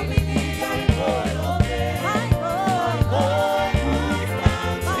believe The report of man. my God God moves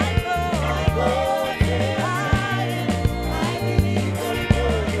mountains. my God My God saves. I I believe the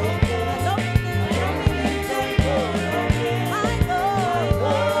report of God. don't believe The report of man. my God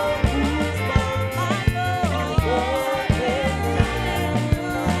God moves mountains. my God My God saves. I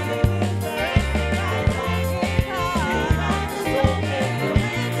believe the rest of my life. He has spoken the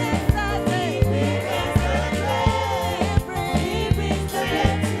witness that day. Witness that day. He brings the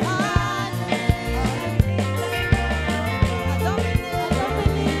dead to life.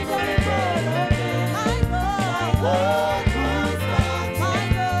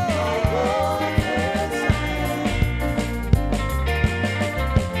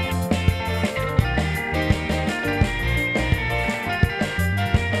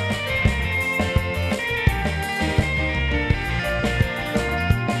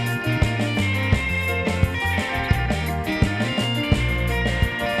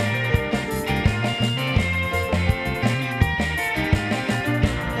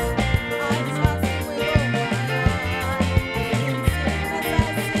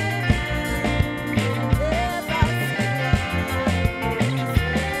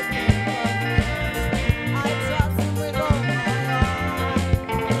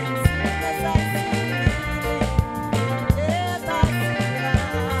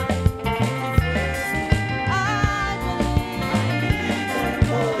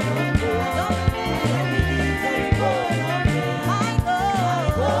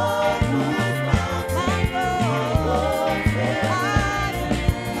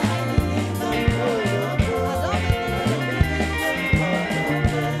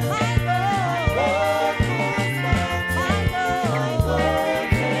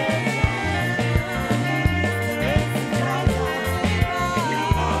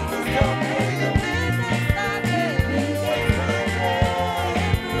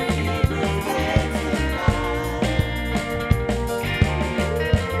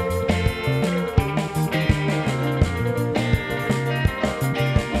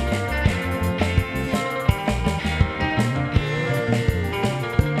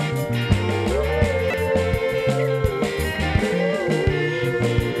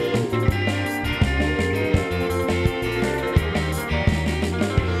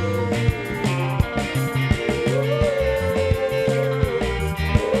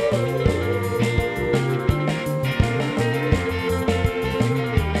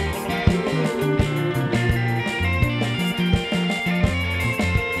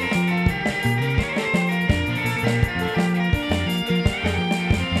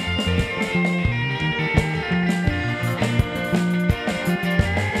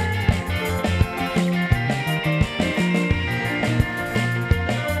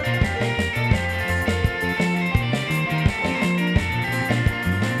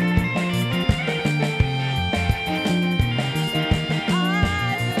 I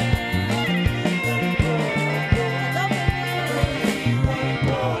believe the report of God.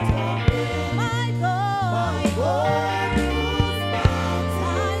 moves mountains.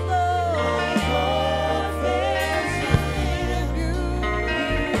 My God saves.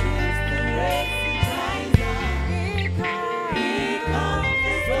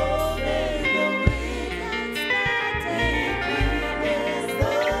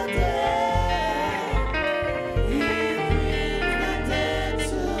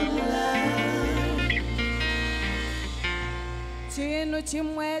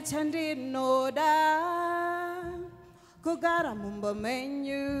 chimwe chandinoda kugara mumba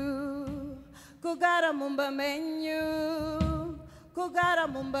menyu kugara mumba menyu kugara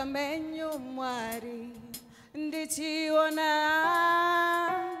mumba menyu Mwari ndichiona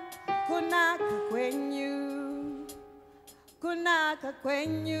kunaka kwenyu kunaka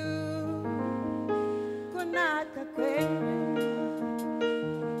kwenyu kunaka kwenyu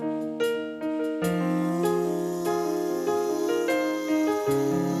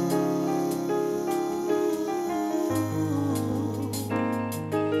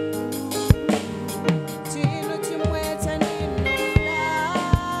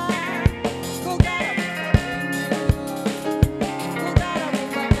Kugara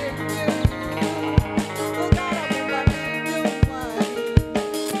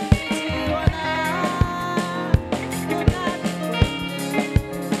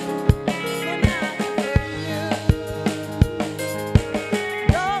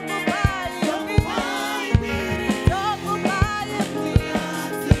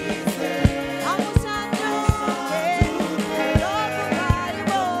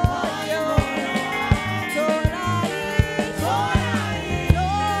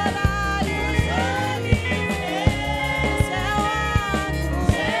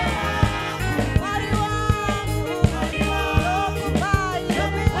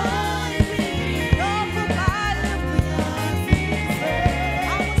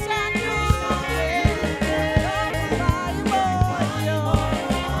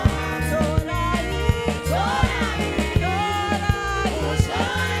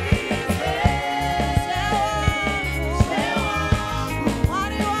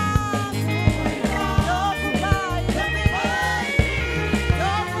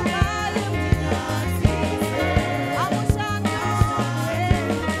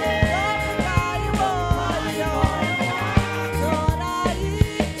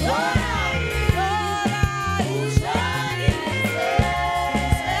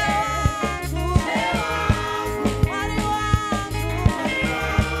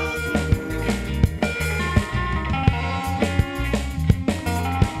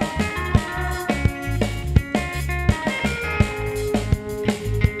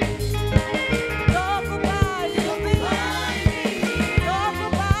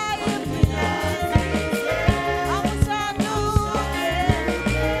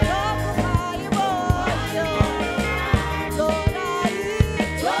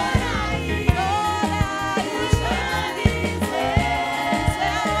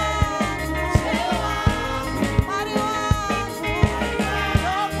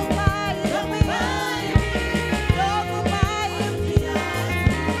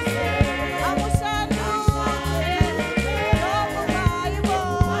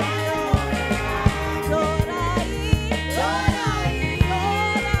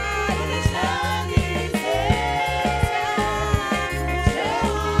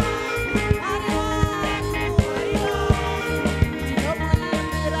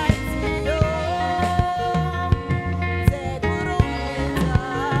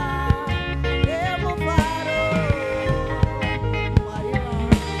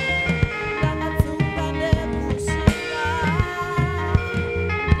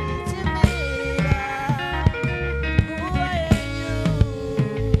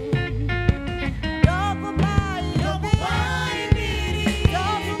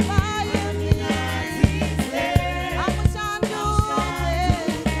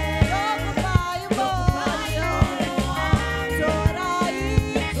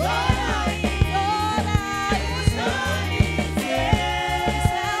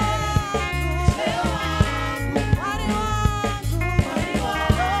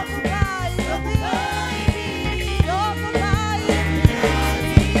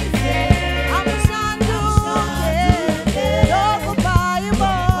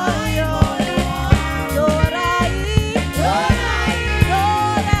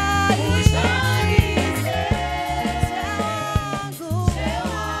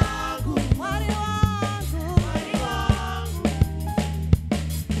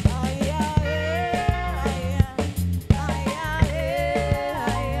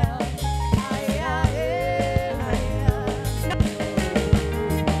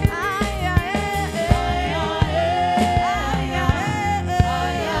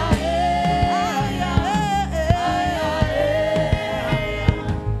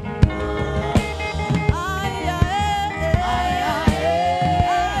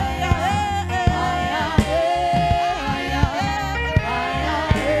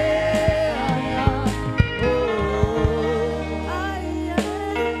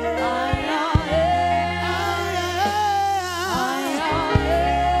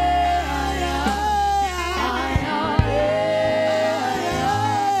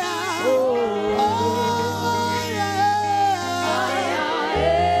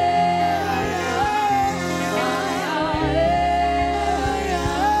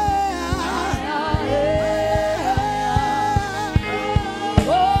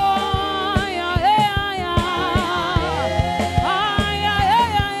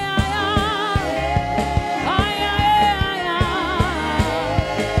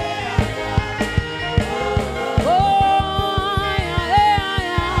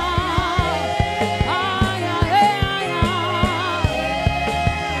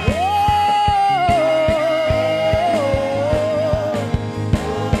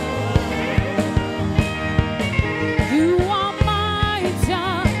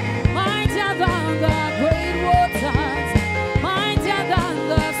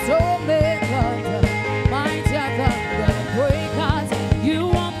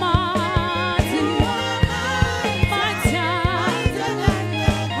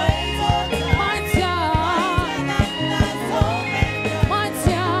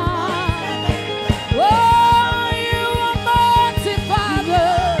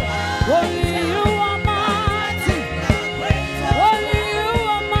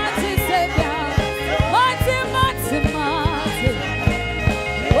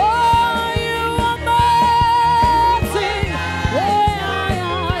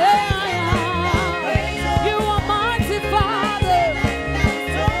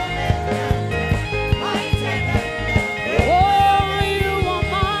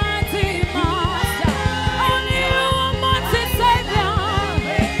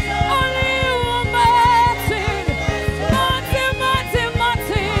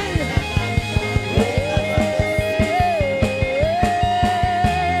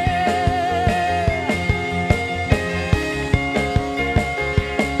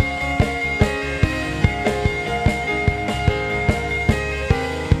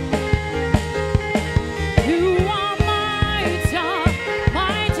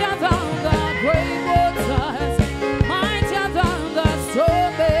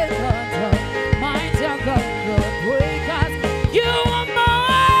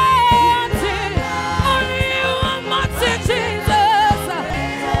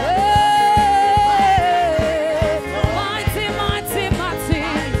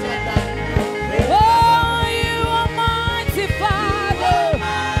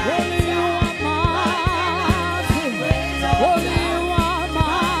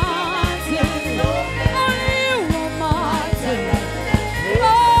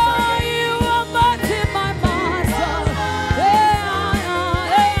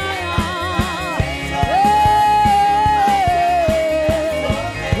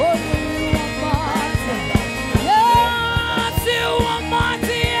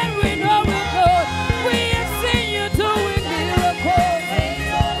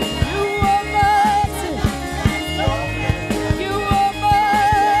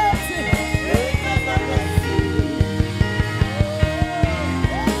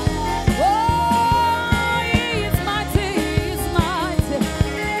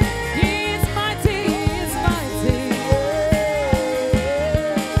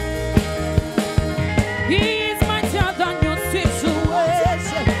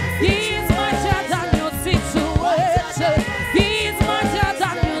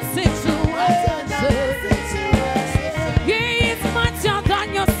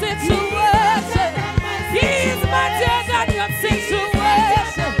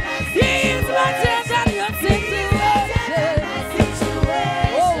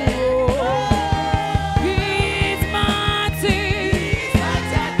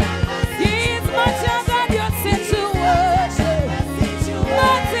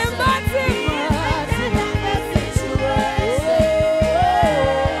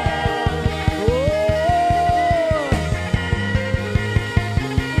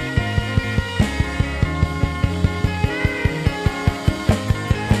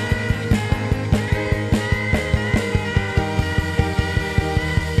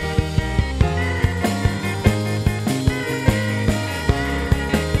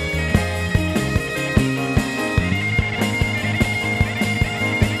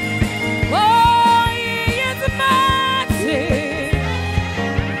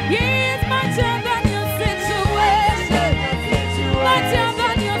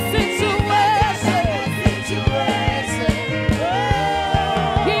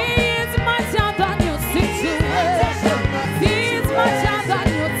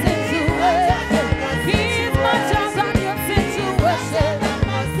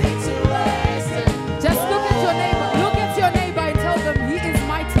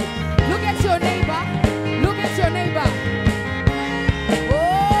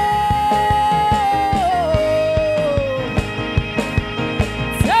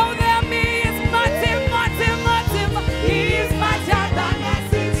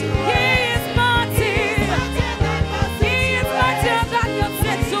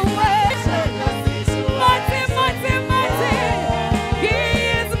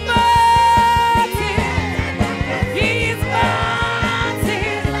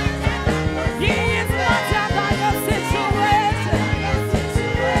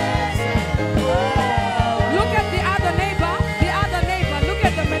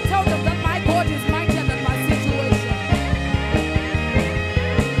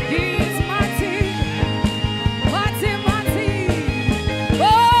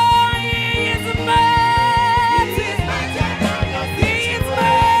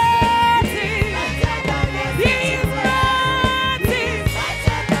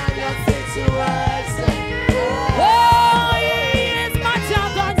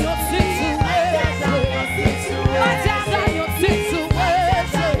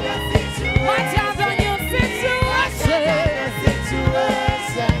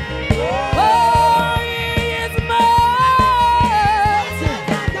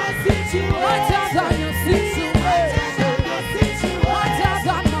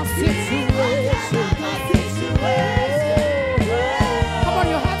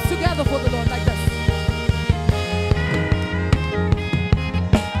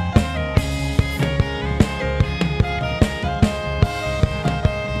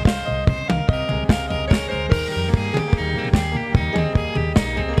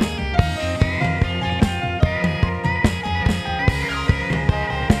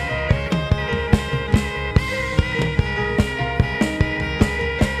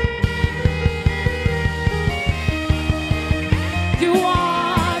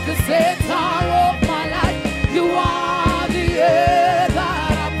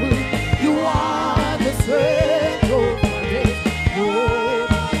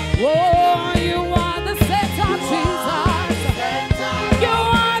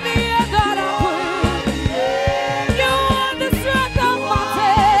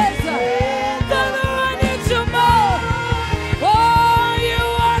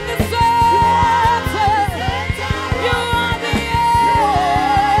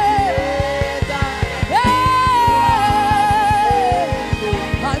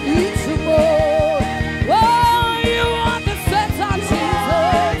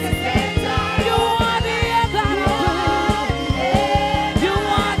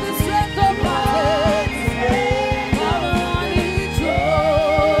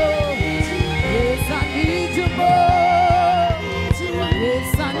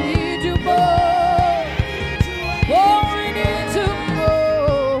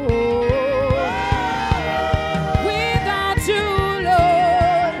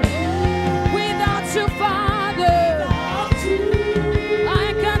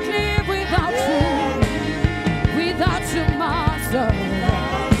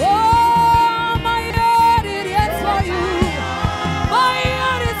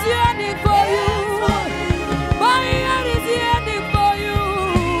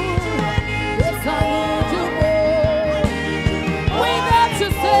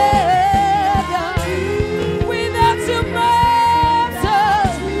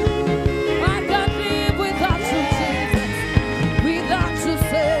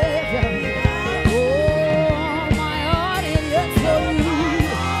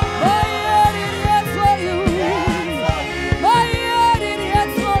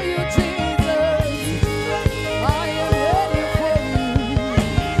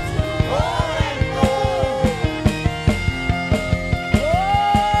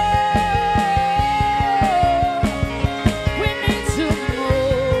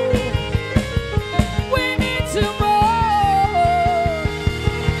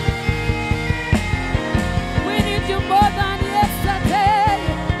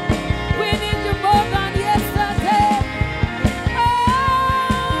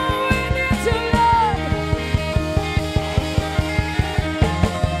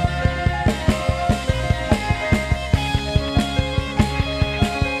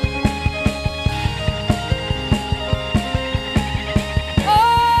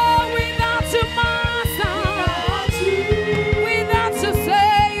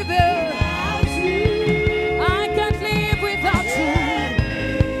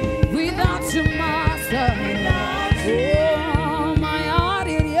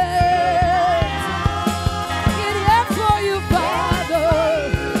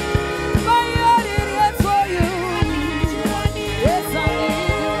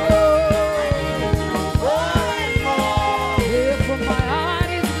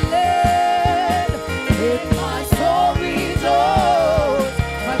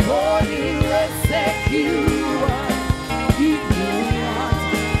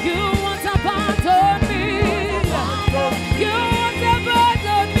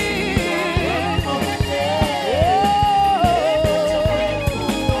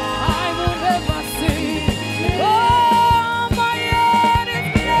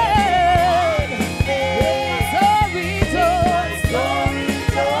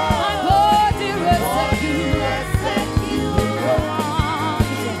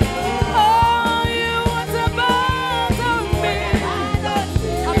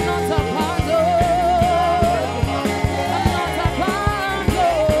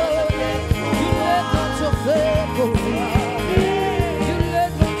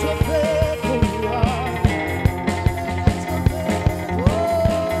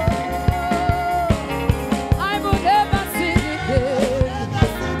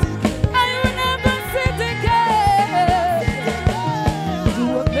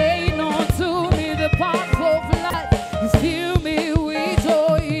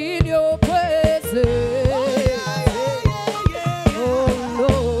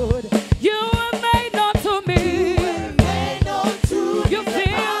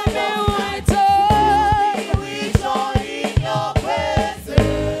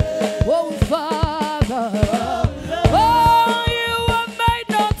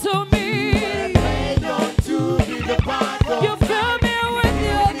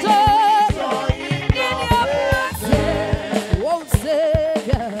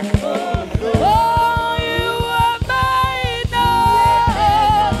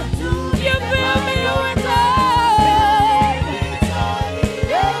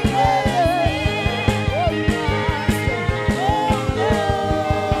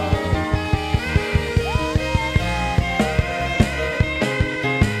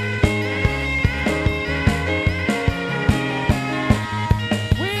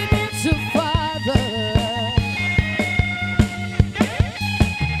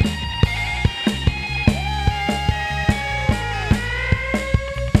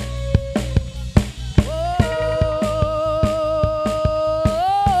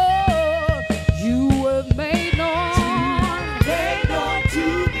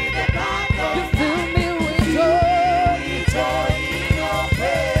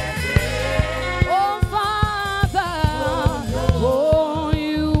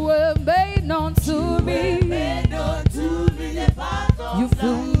You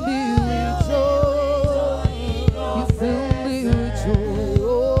fill me with joy. You fill me with joy. Oh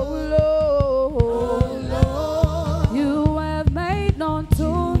Lord, you have made known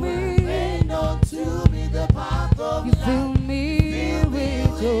to me. The path of You fill me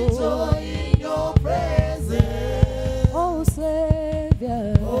with joy. in your presence. Oh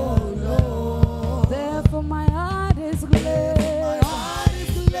Savior, Oh Lord, therefore my heart is glad. my heart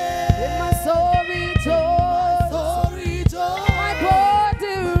is glad. And my soul rejoices. So rejoice. My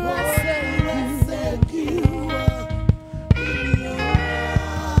body rests in Thank you. you.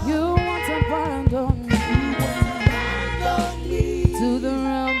 You want to abandon me to the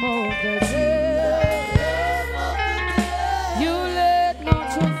realm of the dead. You let not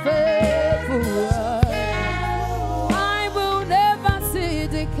your faithful word. I will never see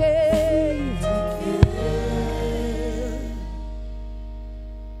decay.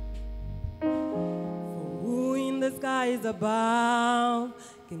 Who in the skies above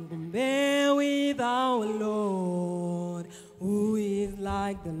can compare with our Lord? Who is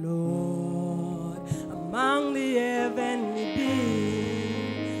like the Lord among the heavenly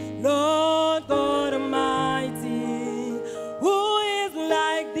beings? Lord God Almighty, who is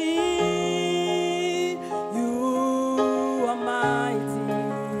like thee? You are mighty,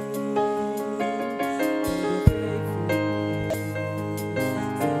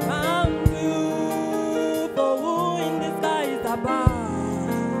 surround you, for who in the skies above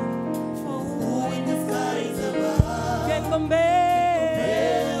can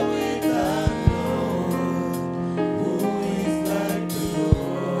compare with the Lord? Who is like the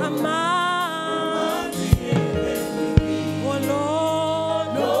Lord among the heavenly beings? Oh Lord,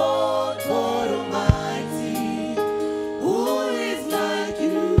 Lord God Almighty, who is like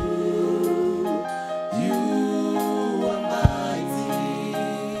you? You are mighty,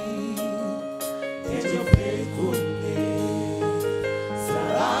 and your faithfulness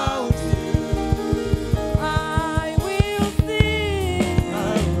surrounds you. I will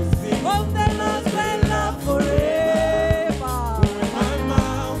sing of the Lord's great love forever. My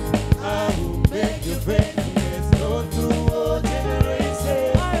mouth, I will make your faithfulness known to all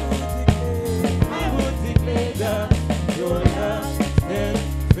generations. I will declare that your love stands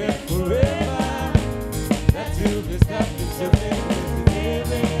forever. That you've established your faithfulness in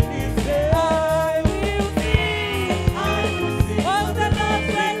heaven is there. I will sing of the Lord's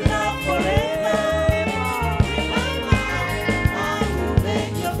great love forever. My mouth, I will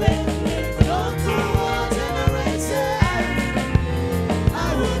make your faithfulness known to all generations. I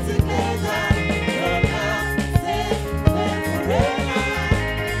will declare that your love stands forever.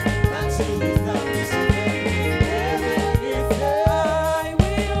 That you've established your faithfulness in heaven is there. I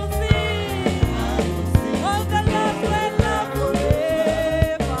will sing of the Lord's great love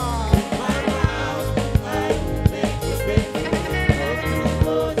forever. My mouth, I will make your faithfulness known to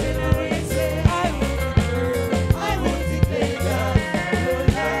all generations. I will declare that your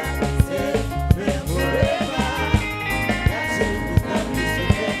love stands forever. That you've established your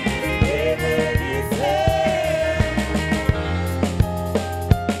faithfulness in heaven is there.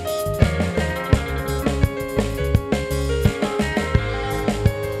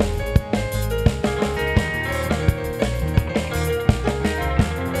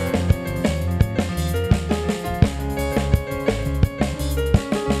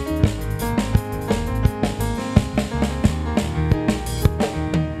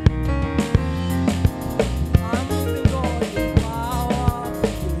 I'm moving God in power,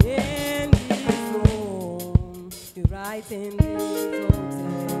 you in His throne, you right in His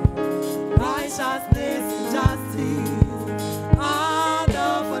hotel. Righteousness and justice are the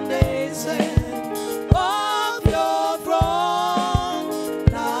foundation of your throne.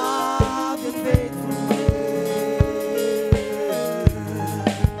 Love and faithfulness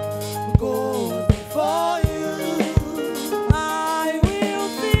goes before you. I will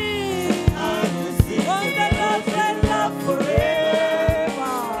sing of the Lord's great love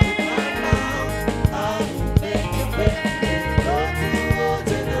forever. I will make your faithfulness known to all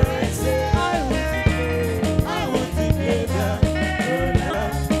generations. I will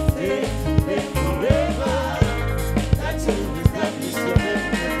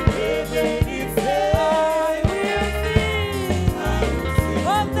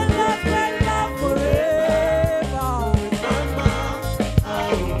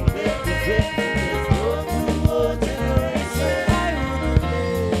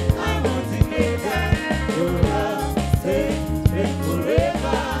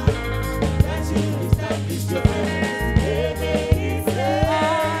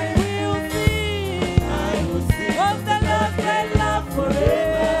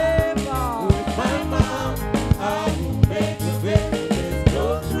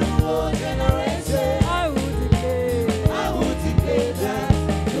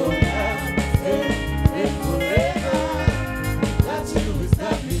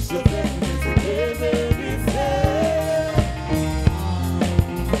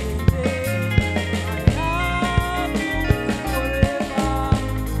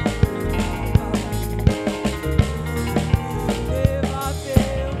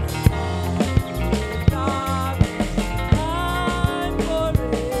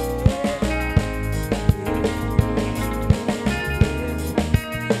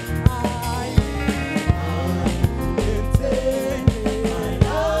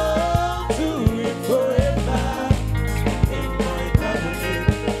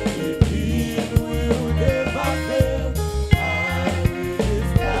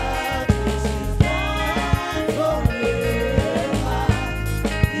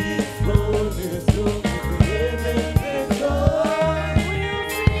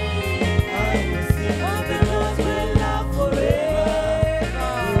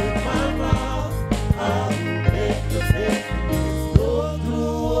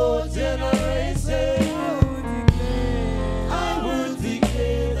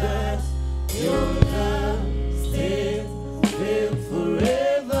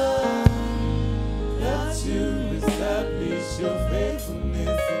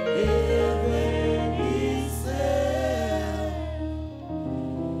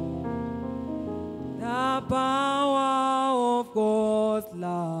the power of God's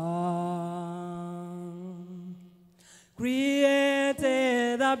love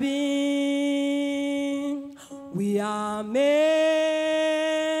created the being. We are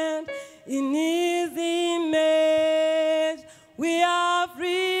made in His image. We are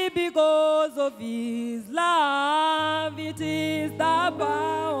free because of His love. It is the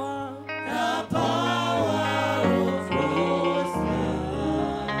power of God's love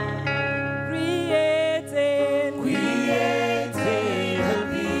created the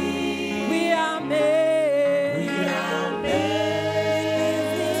being. We are made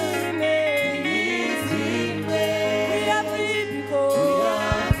in His image. We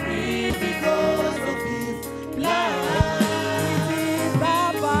are free because of His love. It is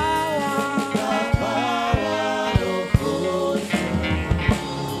the power of God's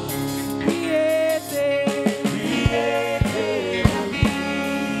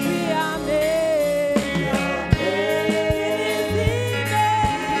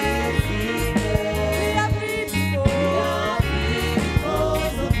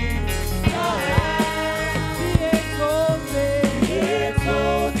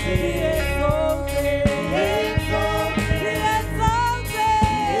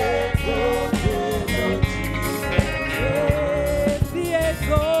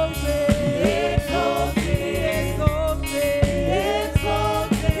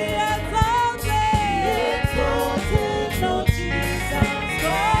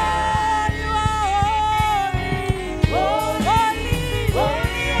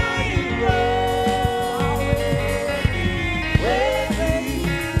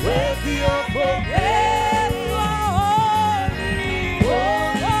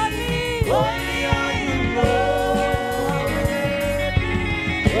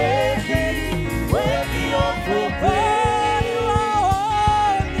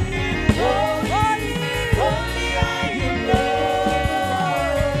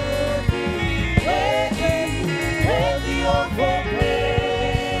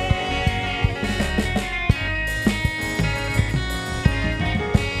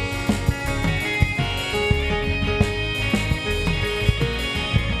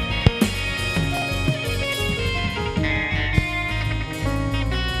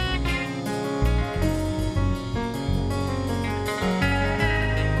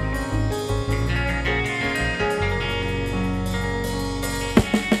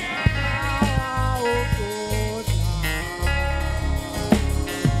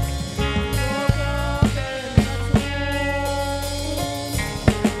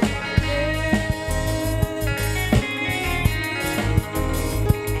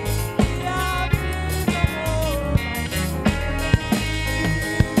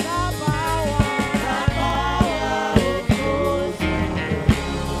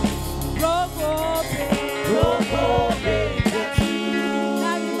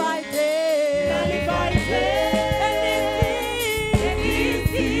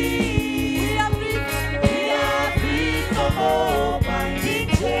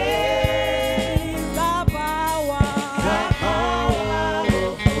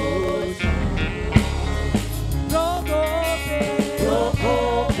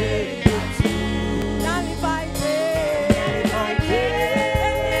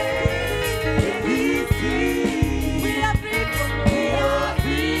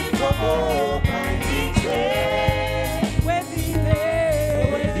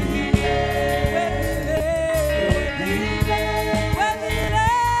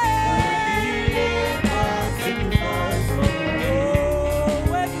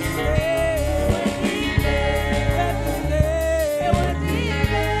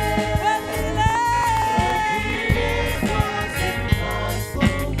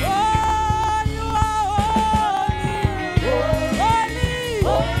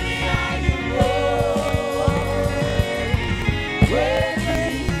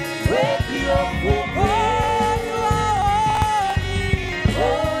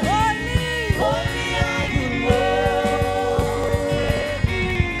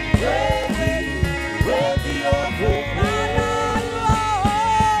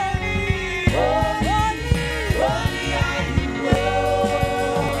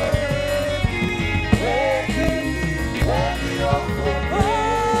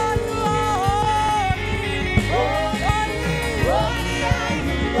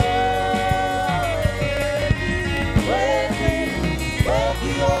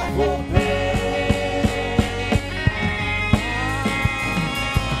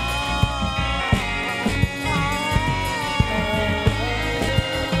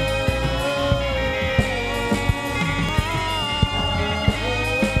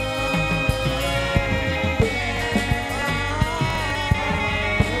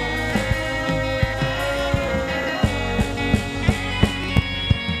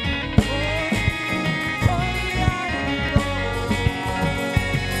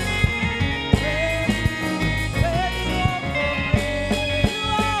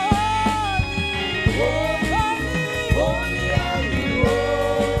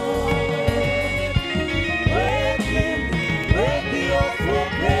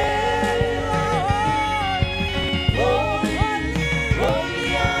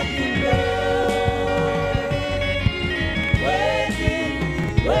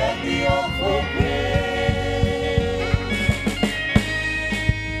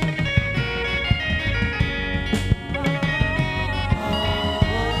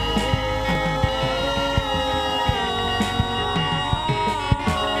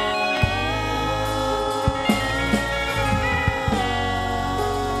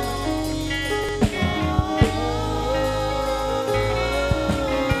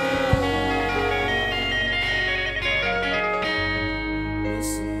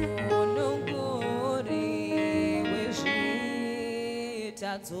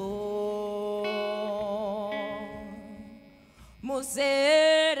wezvitadzo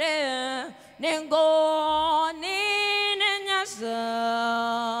muzere nengoni nenyasha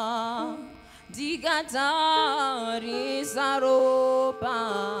ndikatarisa ropa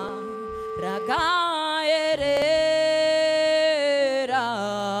rakaerera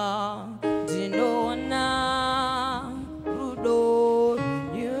ndinoona rudo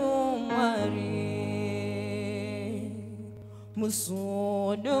rwaMwari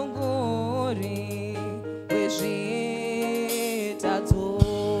musununguri wezvitadzo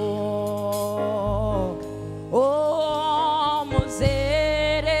oh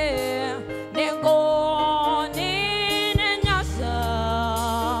muzere nengoni nenyasha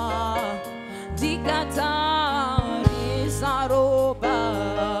ndikatarisa ropa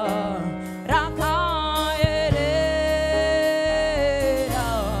rakaerera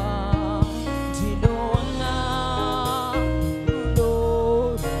ndinoona rudo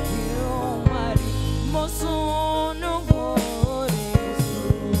rwaMwari musununguri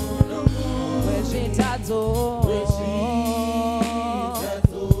wezvitadzo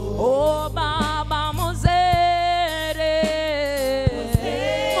oh baba muzere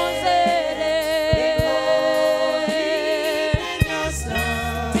muzere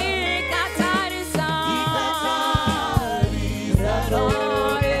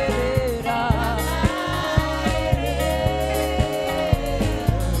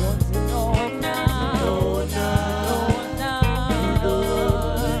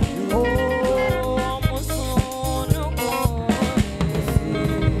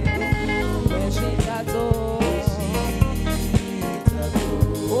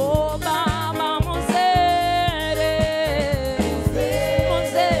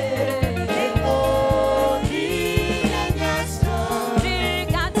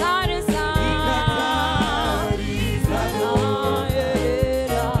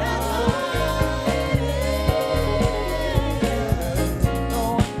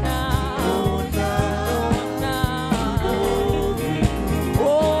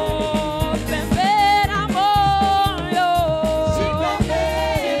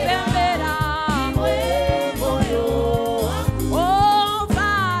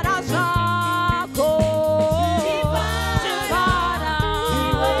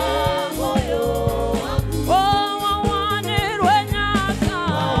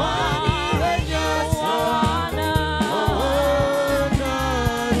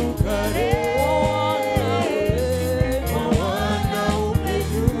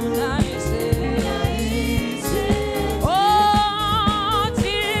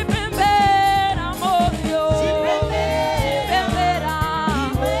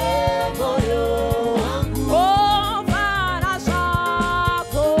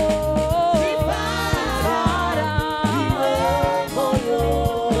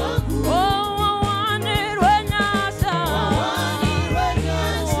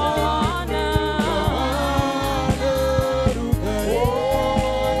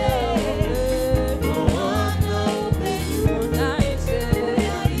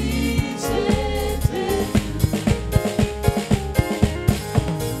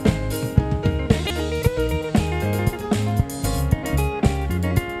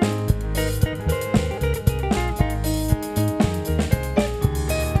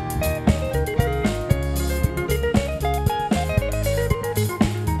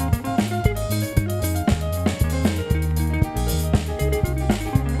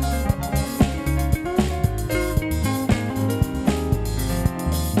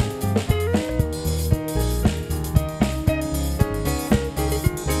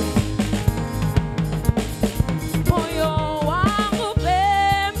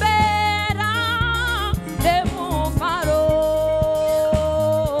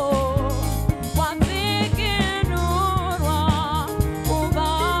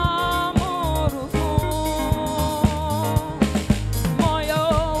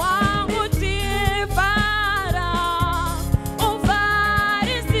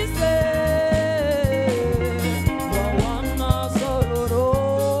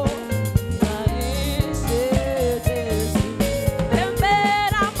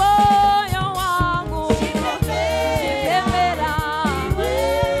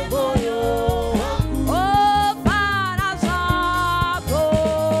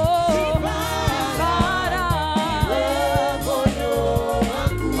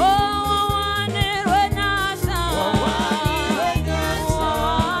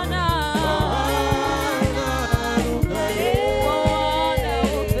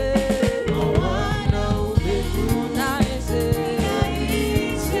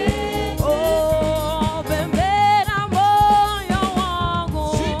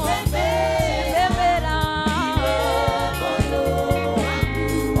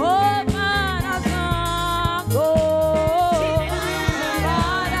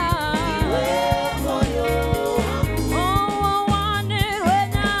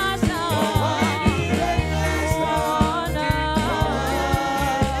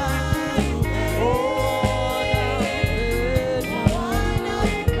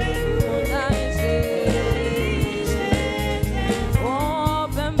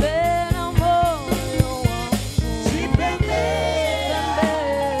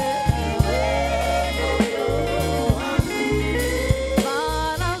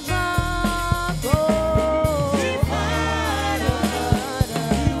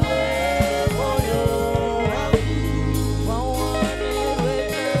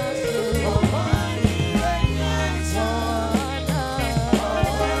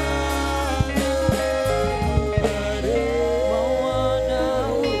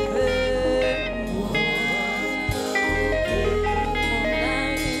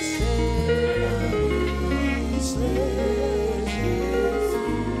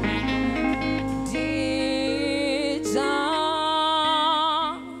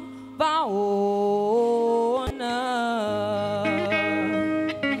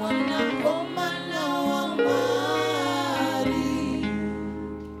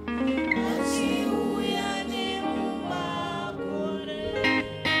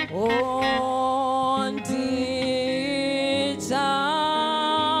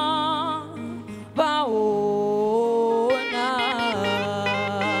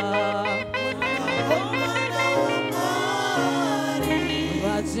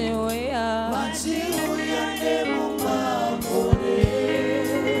Machiuya nemumamore.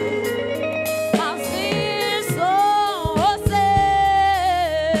 Masiso ose.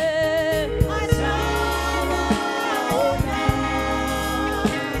 Achavaona.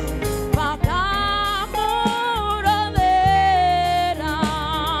 Vakamurovera.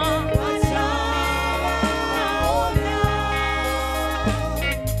 Achavaona.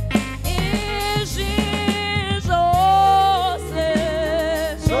 Izvi zvose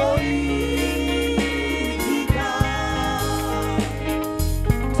zvoitika.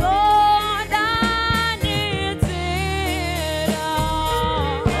 Todanidzira.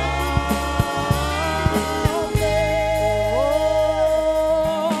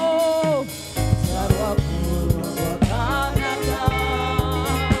 Oh, zarwa kurwa kwakanaka.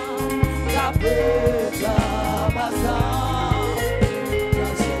 Tapedza basa.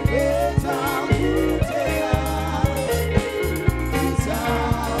 Tachengeta kuteya.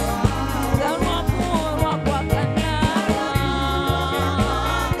 Zarwa kurwa kwakanaka.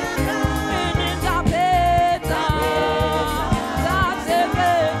 Ini tapedza.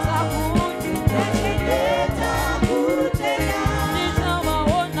 Tachengeta kuteya.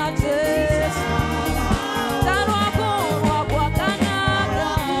 Ndichavaona Jesu. Zarwa kurwa kwakanaka.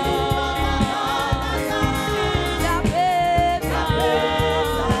 Ndapedza.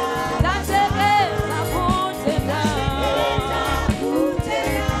 Ndachengeta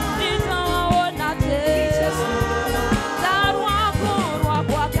kuteya. Ndichavaona Jesu. Zarwa kurwa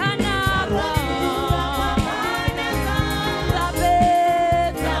kwakanaka.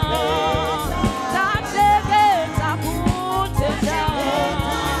 Ndapedza. Ndachengeta kuteya.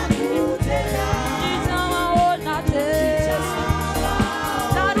 Ndichavaona Jesu.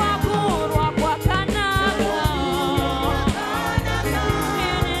 Zarwa kurwa kwakanaka.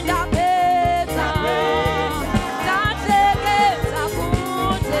 Ini ndapedza. Ndachengeta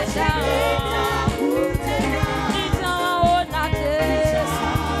kuteya. Ndichavaona Jesu.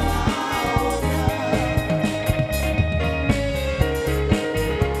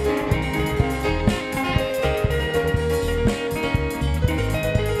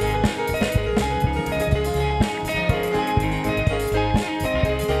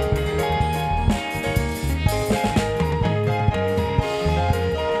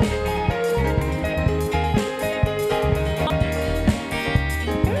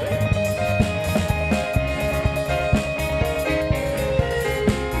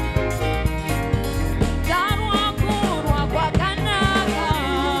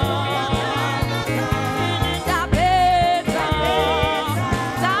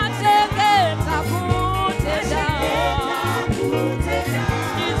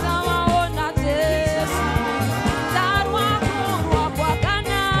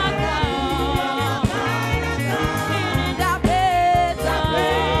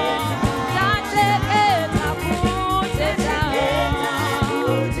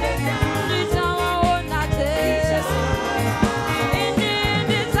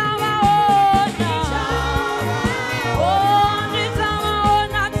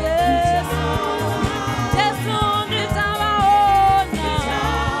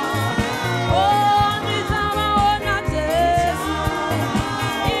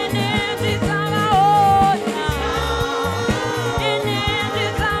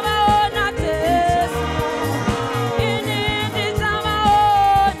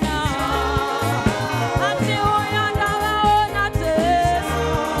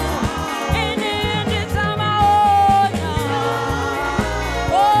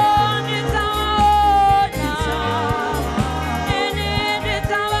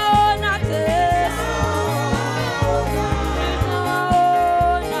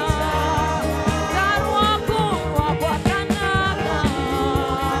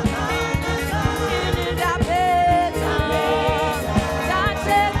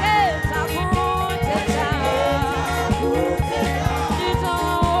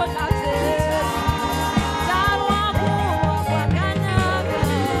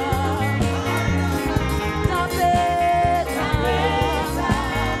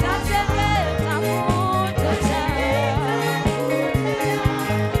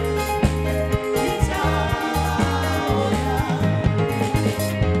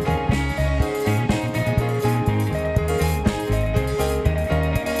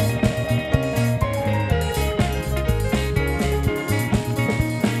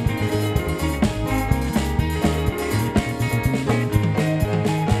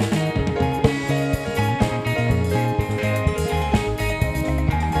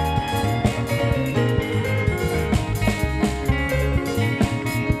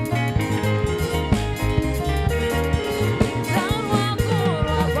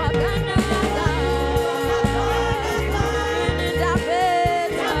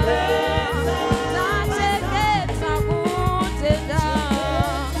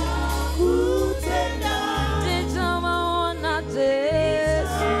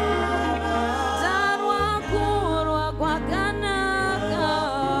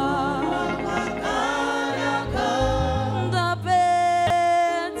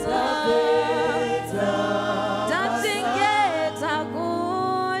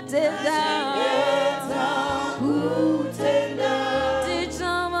 kutenda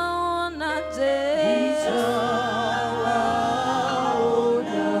tichawaona te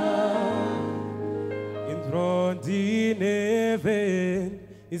Enthroned in heaven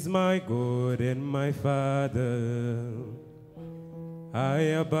is my God and my Father.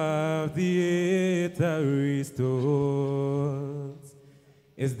 High above the earth are restored.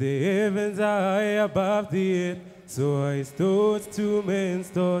 As the heavens are high above the earth, so are his thoughts to men's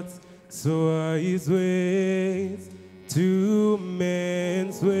thoughts, so are his ways to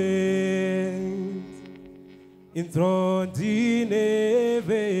men's ways. Enthroned in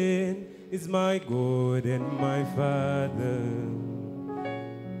heaven is my God and my Father.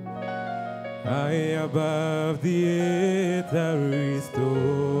 High above the earth are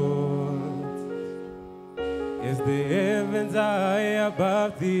restored. As the heavens are high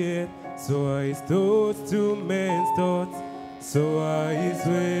above the earth, so are his thoughts to men's thoughts, so are his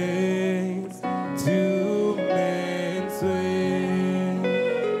ways to men's ways.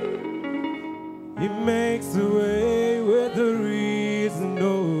 He makes a way where there is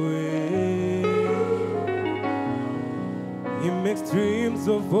no way. He makes streams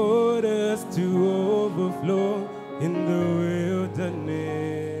of waters to overflow in the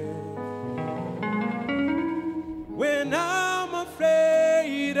wilderness. When I'm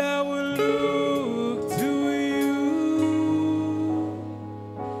afraid, I will look to you.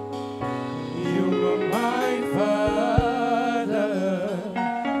 You are my Father,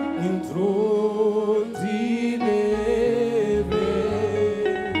 enthroned in heaven.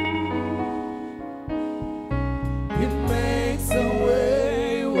 He makes a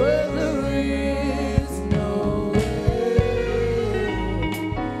way where there is no way.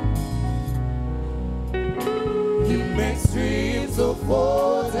 He makes streams of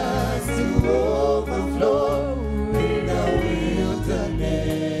waters to overflow in the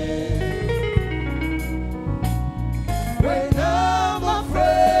wilderness. When I'm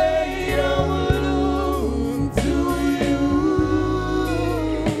afraid, I will look to you.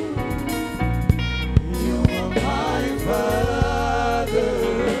 You are my Father,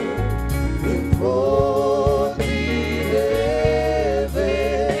 enthroned in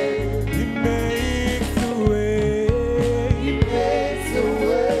heaven. He makes a way. He makes a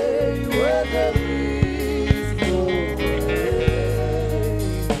way where there is no way.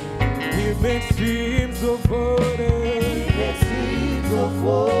 He makes streams of water. He makes streams of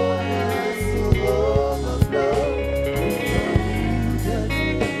waters to overflow in the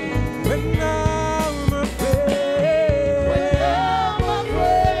wilderness. When I'm afraid,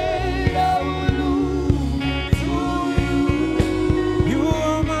 I will look to you. You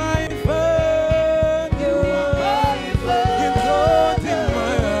are my Father. Enthroned in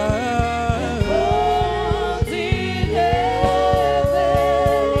my heart.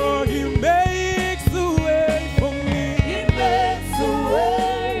 Oh, he makes a way for me. He makes a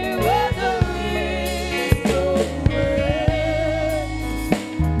way where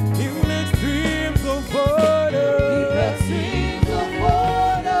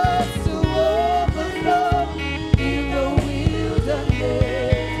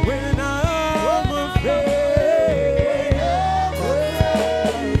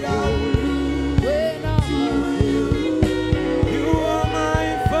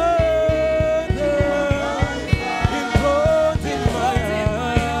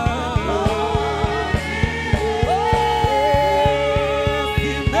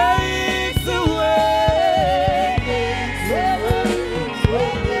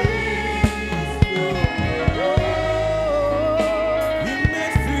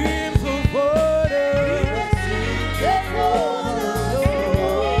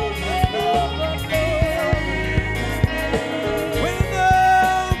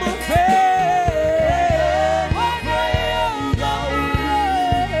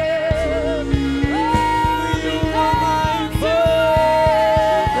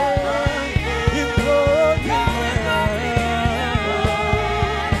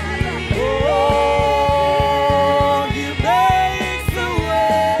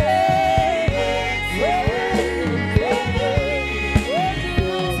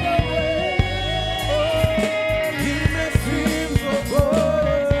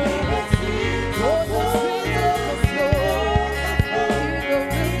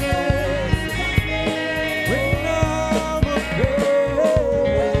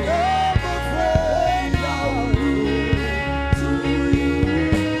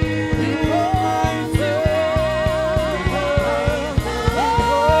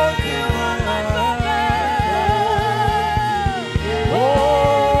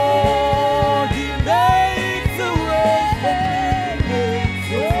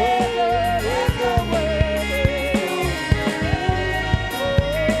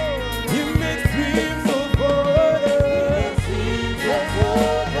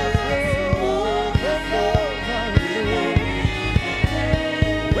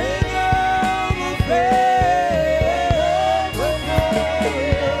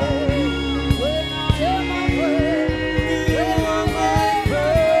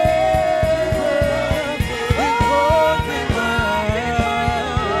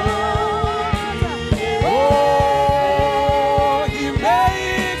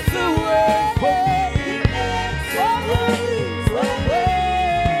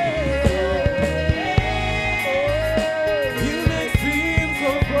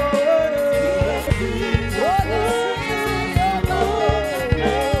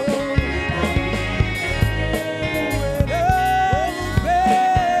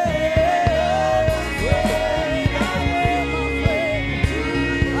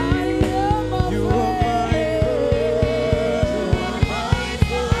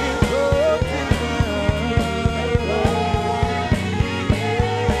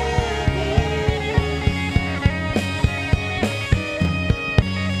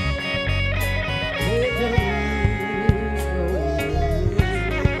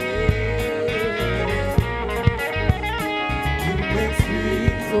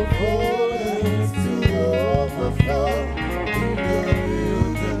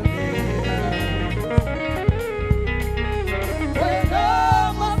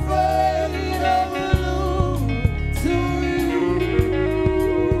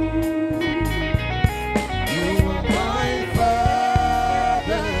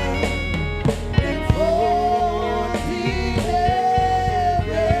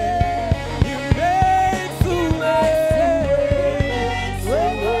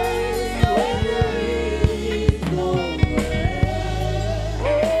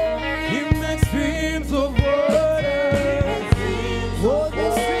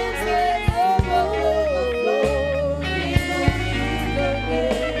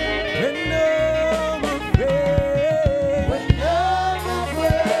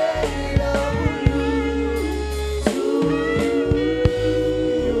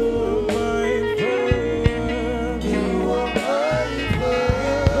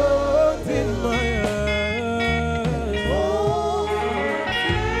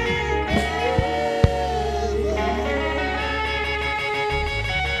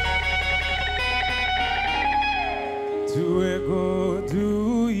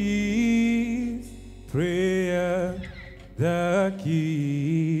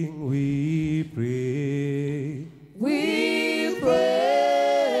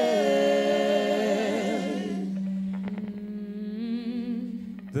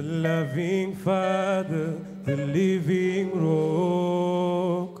the living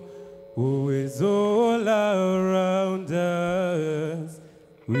rock, who is all around us.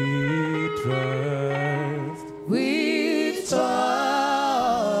 We trust. We trust.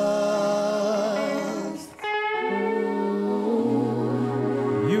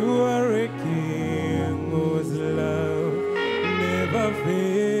 You are a king whose love never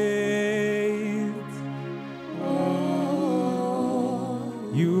fades.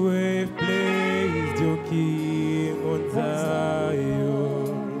 You have placed your king on Zion.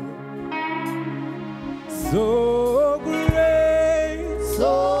 So great,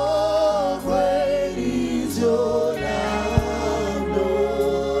 So great is your love,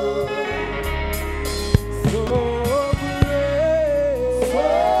 Lord. so great, So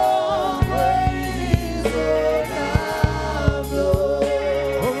great is your love, Lord.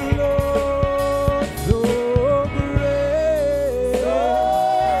 oh Lord, so great, So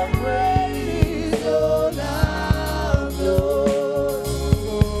great is your love, Lord.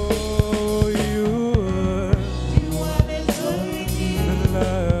 oh, you are the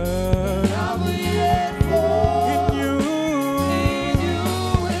love Now we let go. in you.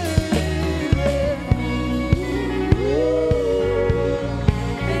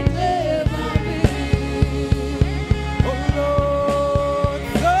 Oh Lord,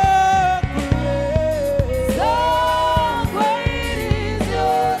 so great,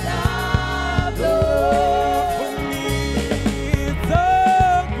 for me, so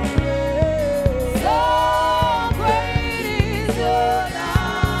great, so great,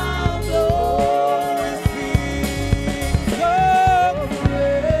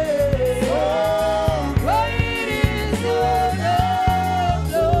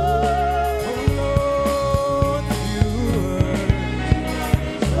 oh Lord, you are the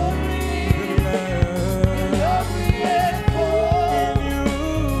love in you.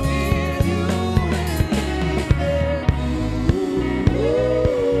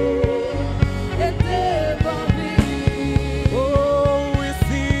 Oh, we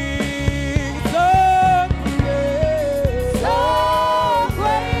sing so great,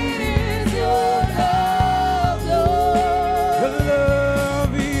 the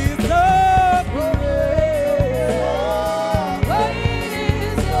love is so great,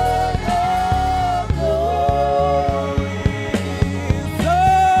 so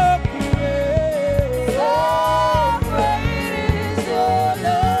great,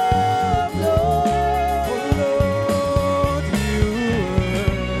 oh Lord, you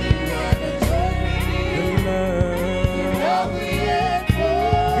are the love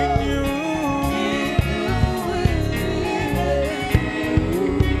in you.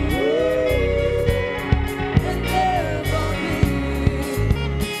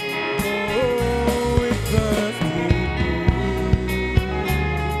 Oh, we trust in you.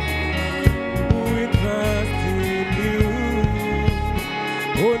 We trust in you.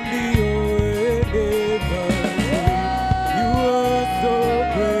 Only you will never. You are so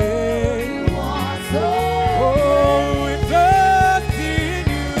great. Oh, we trust in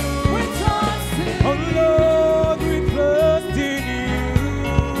you. Oh Lord, we trust in you.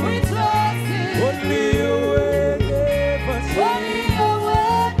 Only you will never change.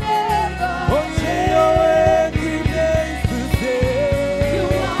 Only your word remains the same.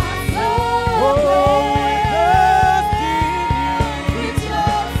 Oh, we trust in you.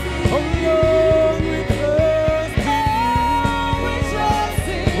 Oh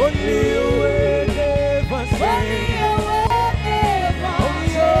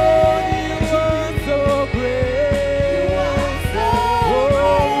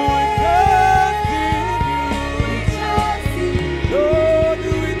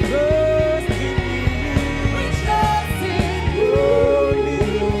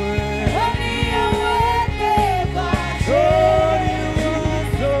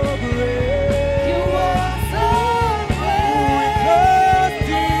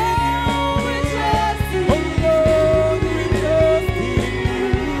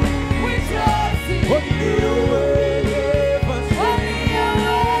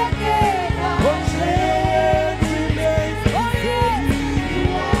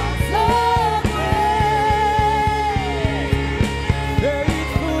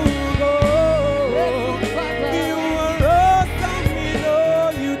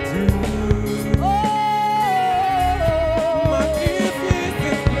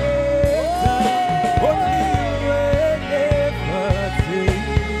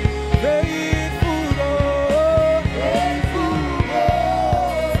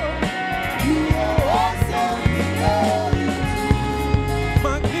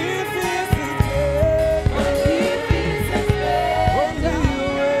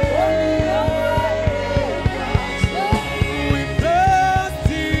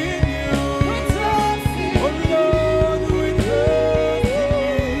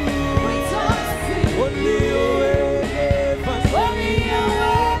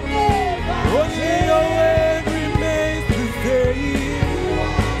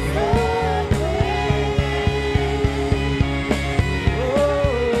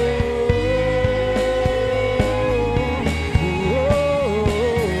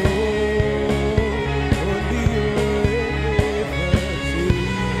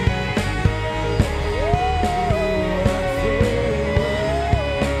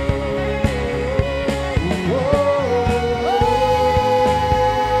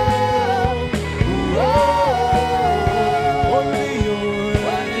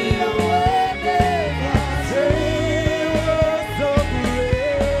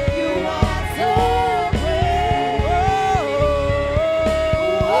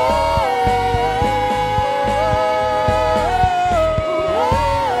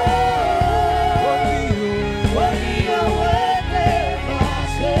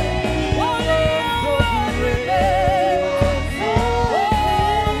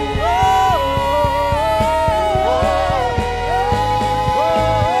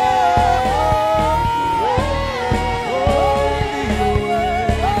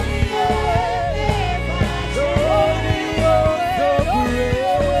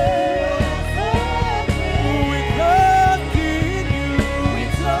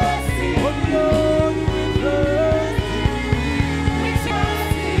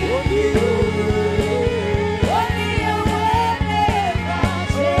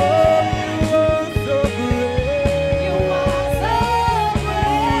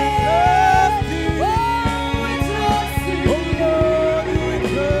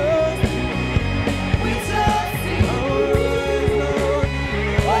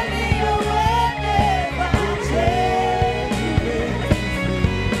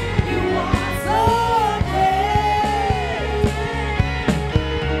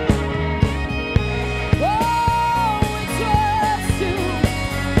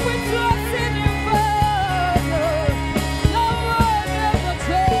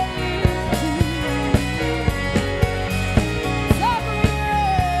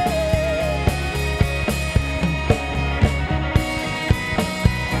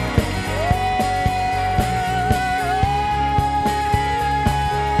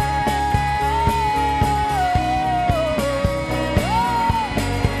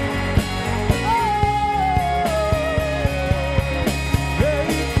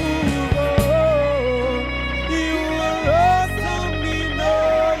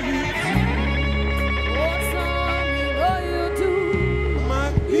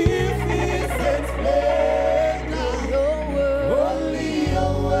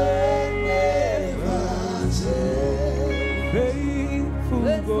faithful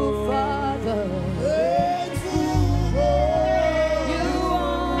faithful God. Father. You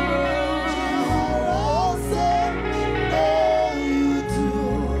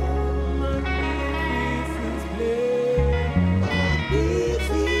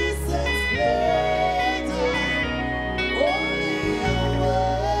Magnificent splendor.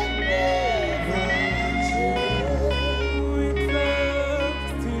 We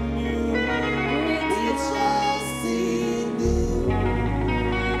trust in you.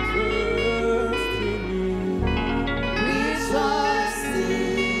 We trust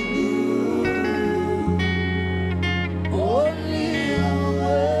in you. only your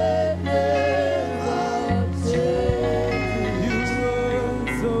word never changes. You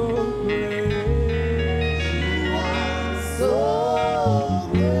are so great. So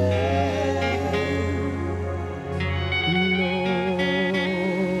great, Lord,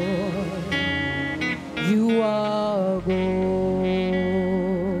 you are God,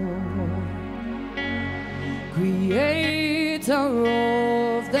 creator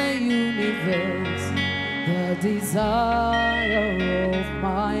of the universe, the desire of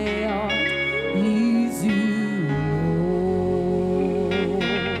my heart is you, Lord,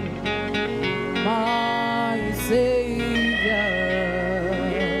 my Savior.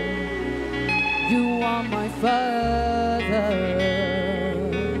 You are my Father.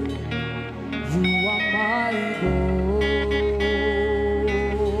 You are my God.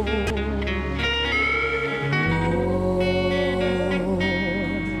 Lord,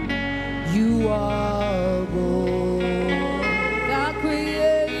 you are God, the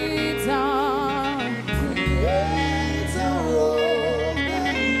Creator,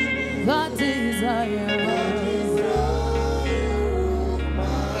 the desire.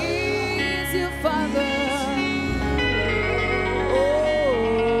 Is your Father.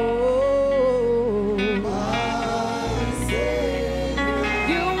 Oh,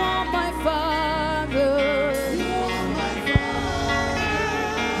 you are my Father.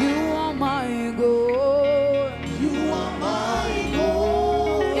 You are my God.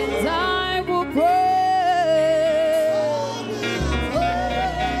 And I will praise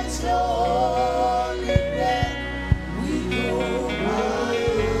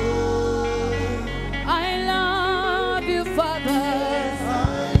I love you, Father,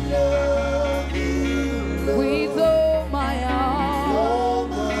 with all my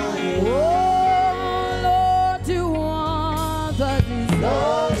heart. Oh, Lord, you are the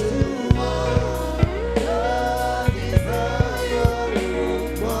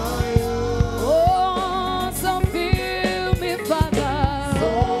Oh, so fill me,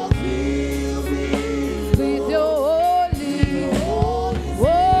 Father, with your holy. Oh,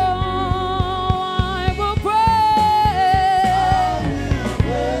 I will praise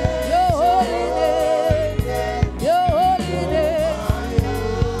your holy name, your holy name.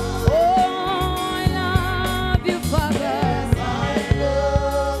 Oh, I love you, Father,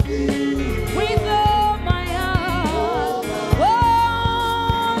 with all my heart.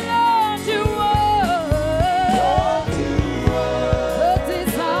 Oh, Lord, you are the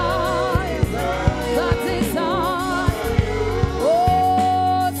desire, the desire.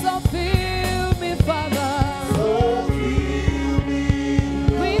 Oh, so fill me, Father,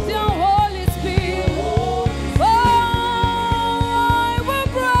 with your Holy Spirit. Oh, I will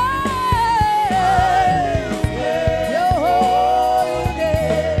praise your holy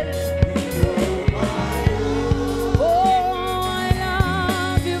name. Oh, I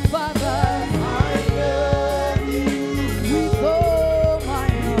love you, Father, with all my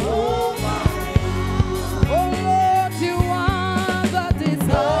heart. Oh, Lord, you are the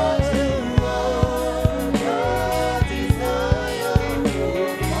desire.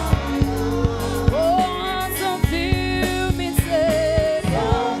 Oh, so fill me,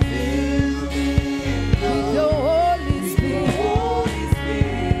 Savior, with your Holy Spirit.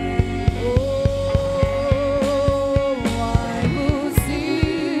 Oh, I will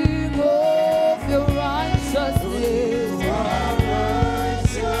sing of your righteousness.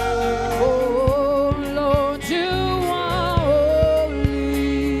 Oh, Lord, you are holy.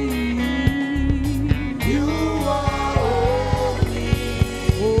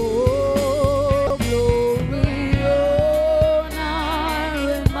 Oh, glory,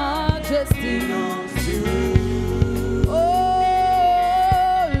 honor, and majesty unto